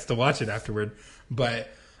who gets to watch it afterward. But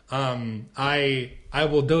I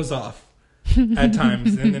will doze off at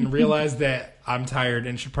times and then realize that I'm tired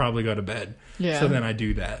and should probably go to bed. Yeah. So then I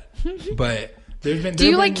do that. But Do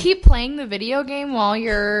you like keep playing the video game while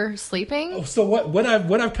you're sleeping? So what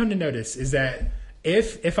I've come to notice is that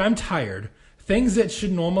if I'm tired, things that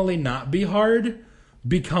should normally not be hard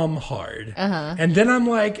become hard. And then I'm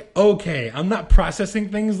like, okay, I'm not processing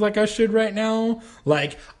things like I should right now.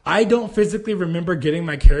 Like, I don't physically remember getting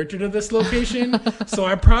my character to this location. So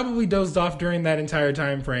I probably dozed off during that entire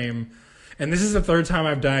time frame. And this is the third time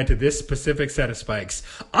I've died to this specific set of spikes.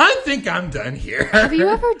 I think I'm done here. Have you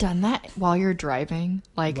ever done that while you're driving?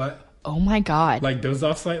 Like, what? Oh my God. Like dozed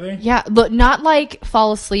off slightly? Yeah, but not like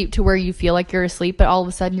fall asleep to where you feel like you're asleep, but all of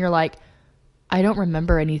a sudden you're like, I don't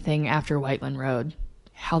remember anything after Whiteland Road.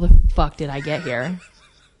 How the fuck did I get here?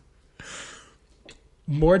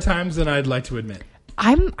 More times than I'd like to admit.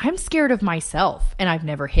 I'm scared of myself, and I've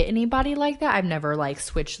never hit anybody like that. I've never like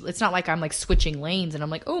switched. It's not like I'm like switching lanes and I'm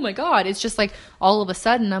like, oh my God. It's just like all of a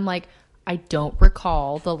sudden I'm like, I don't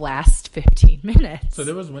recall the last 15 minutes. So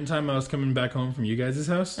there was one time I was coming back home from you guys'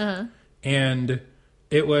 house, and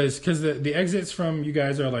it was because the exits from you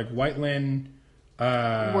guys are like Whiteland,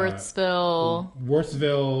 Worthsville,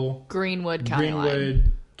 Greenwood County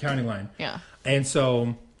line. Yeah. And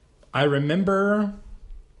so I remember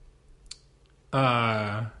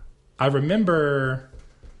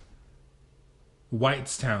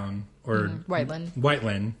Whitestown or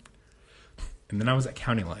Whiteland, and then I was at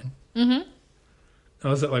County Line. I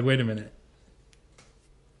was like, wait a minute.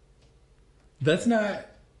 That's not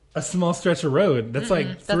a small stretch of road. That's like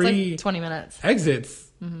that's three like 20 minutes. exits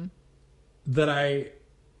that I...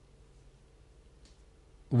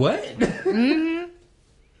 What?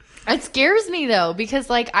 It scares me though, because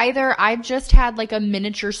like either I've just had like a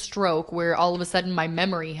miniature stroke where all of a sudden my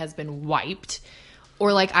memory has been wiped,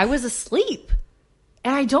 or like I was asleep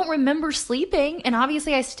and I don't remember sleeping, and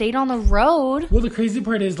obviously I stayed on the road. Well, the crazy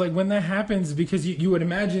part is like when that happens, because you would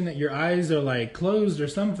imagine that your eyes are like closed or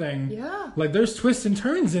something. Yeah. Like there's twists and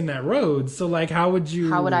turns in that road. So like how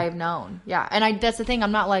would I have known? Yeah. And that's the thing.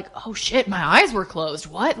 I'm not like, oh shit, my eyes were closed.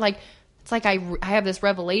 What? Like, it's like I have this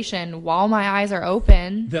revelation while my eyes are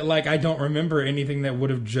open. That like I don't remember anything that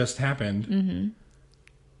would have just happened.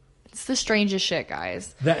 It's the strangest shit,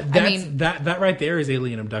 guys. That right there is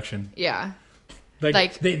alien abduction. Yeah.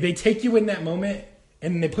 Like they take you in that moment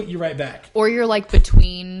and they put you right back. Or you're like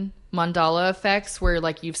between mandala effects where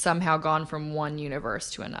like you've somehow gone from one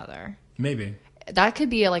universe to another. Maybe. That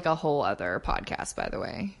could be like a whole other podcast, by the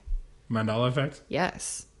way. Mandala effect?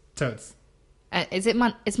 Yes. Totes. Is it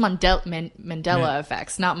it's Mandela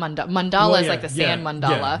effects, not Mandala is like the sand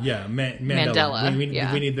mandala. Yeah, Mandela. We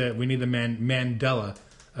need the Mandela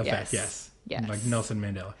effect. Yes. Like Nelson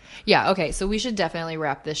Mandela. Yeah, okay. So we should definitely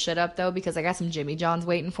wrap this shit up though, because I got some Jimmy John's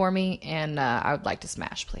waiting for me, and I would like to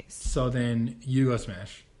smash, please. So then you go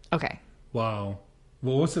smash. Okay. Wow.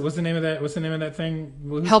 Well, what's the name of that? What's the name of that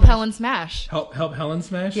thing? Help Helen smash. Help Helen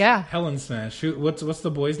smash. Yeah. Helen smash. What's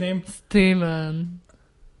the boy's name? Steven.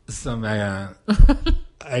 So Megan,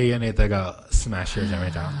 I need to go smash your Jimmy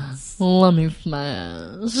John's. Let me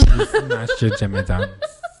smash. Smash your Jimmy John's.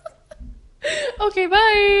 Okay,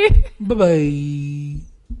 bye. Bye-bye.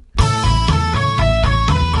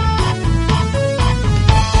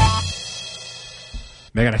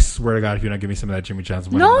 Megan, I swear to God, if you don't give me some of that Jimmy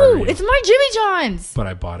John's, no, it's my Jimmy John's. But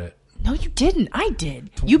I bought it. No, you didn't. I did.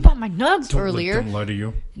 You bought my nugs earlier. Don't lie to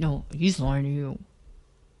you. No, he's lying to you.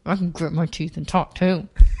 I can grit my teeth and talk too.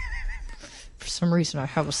 For some reason, I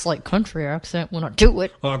have a slight country accent when I do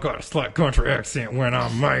it. I got a slight country accent when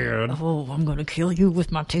I'm mad. Oh, I'm gonna kill you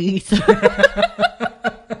with my teeth.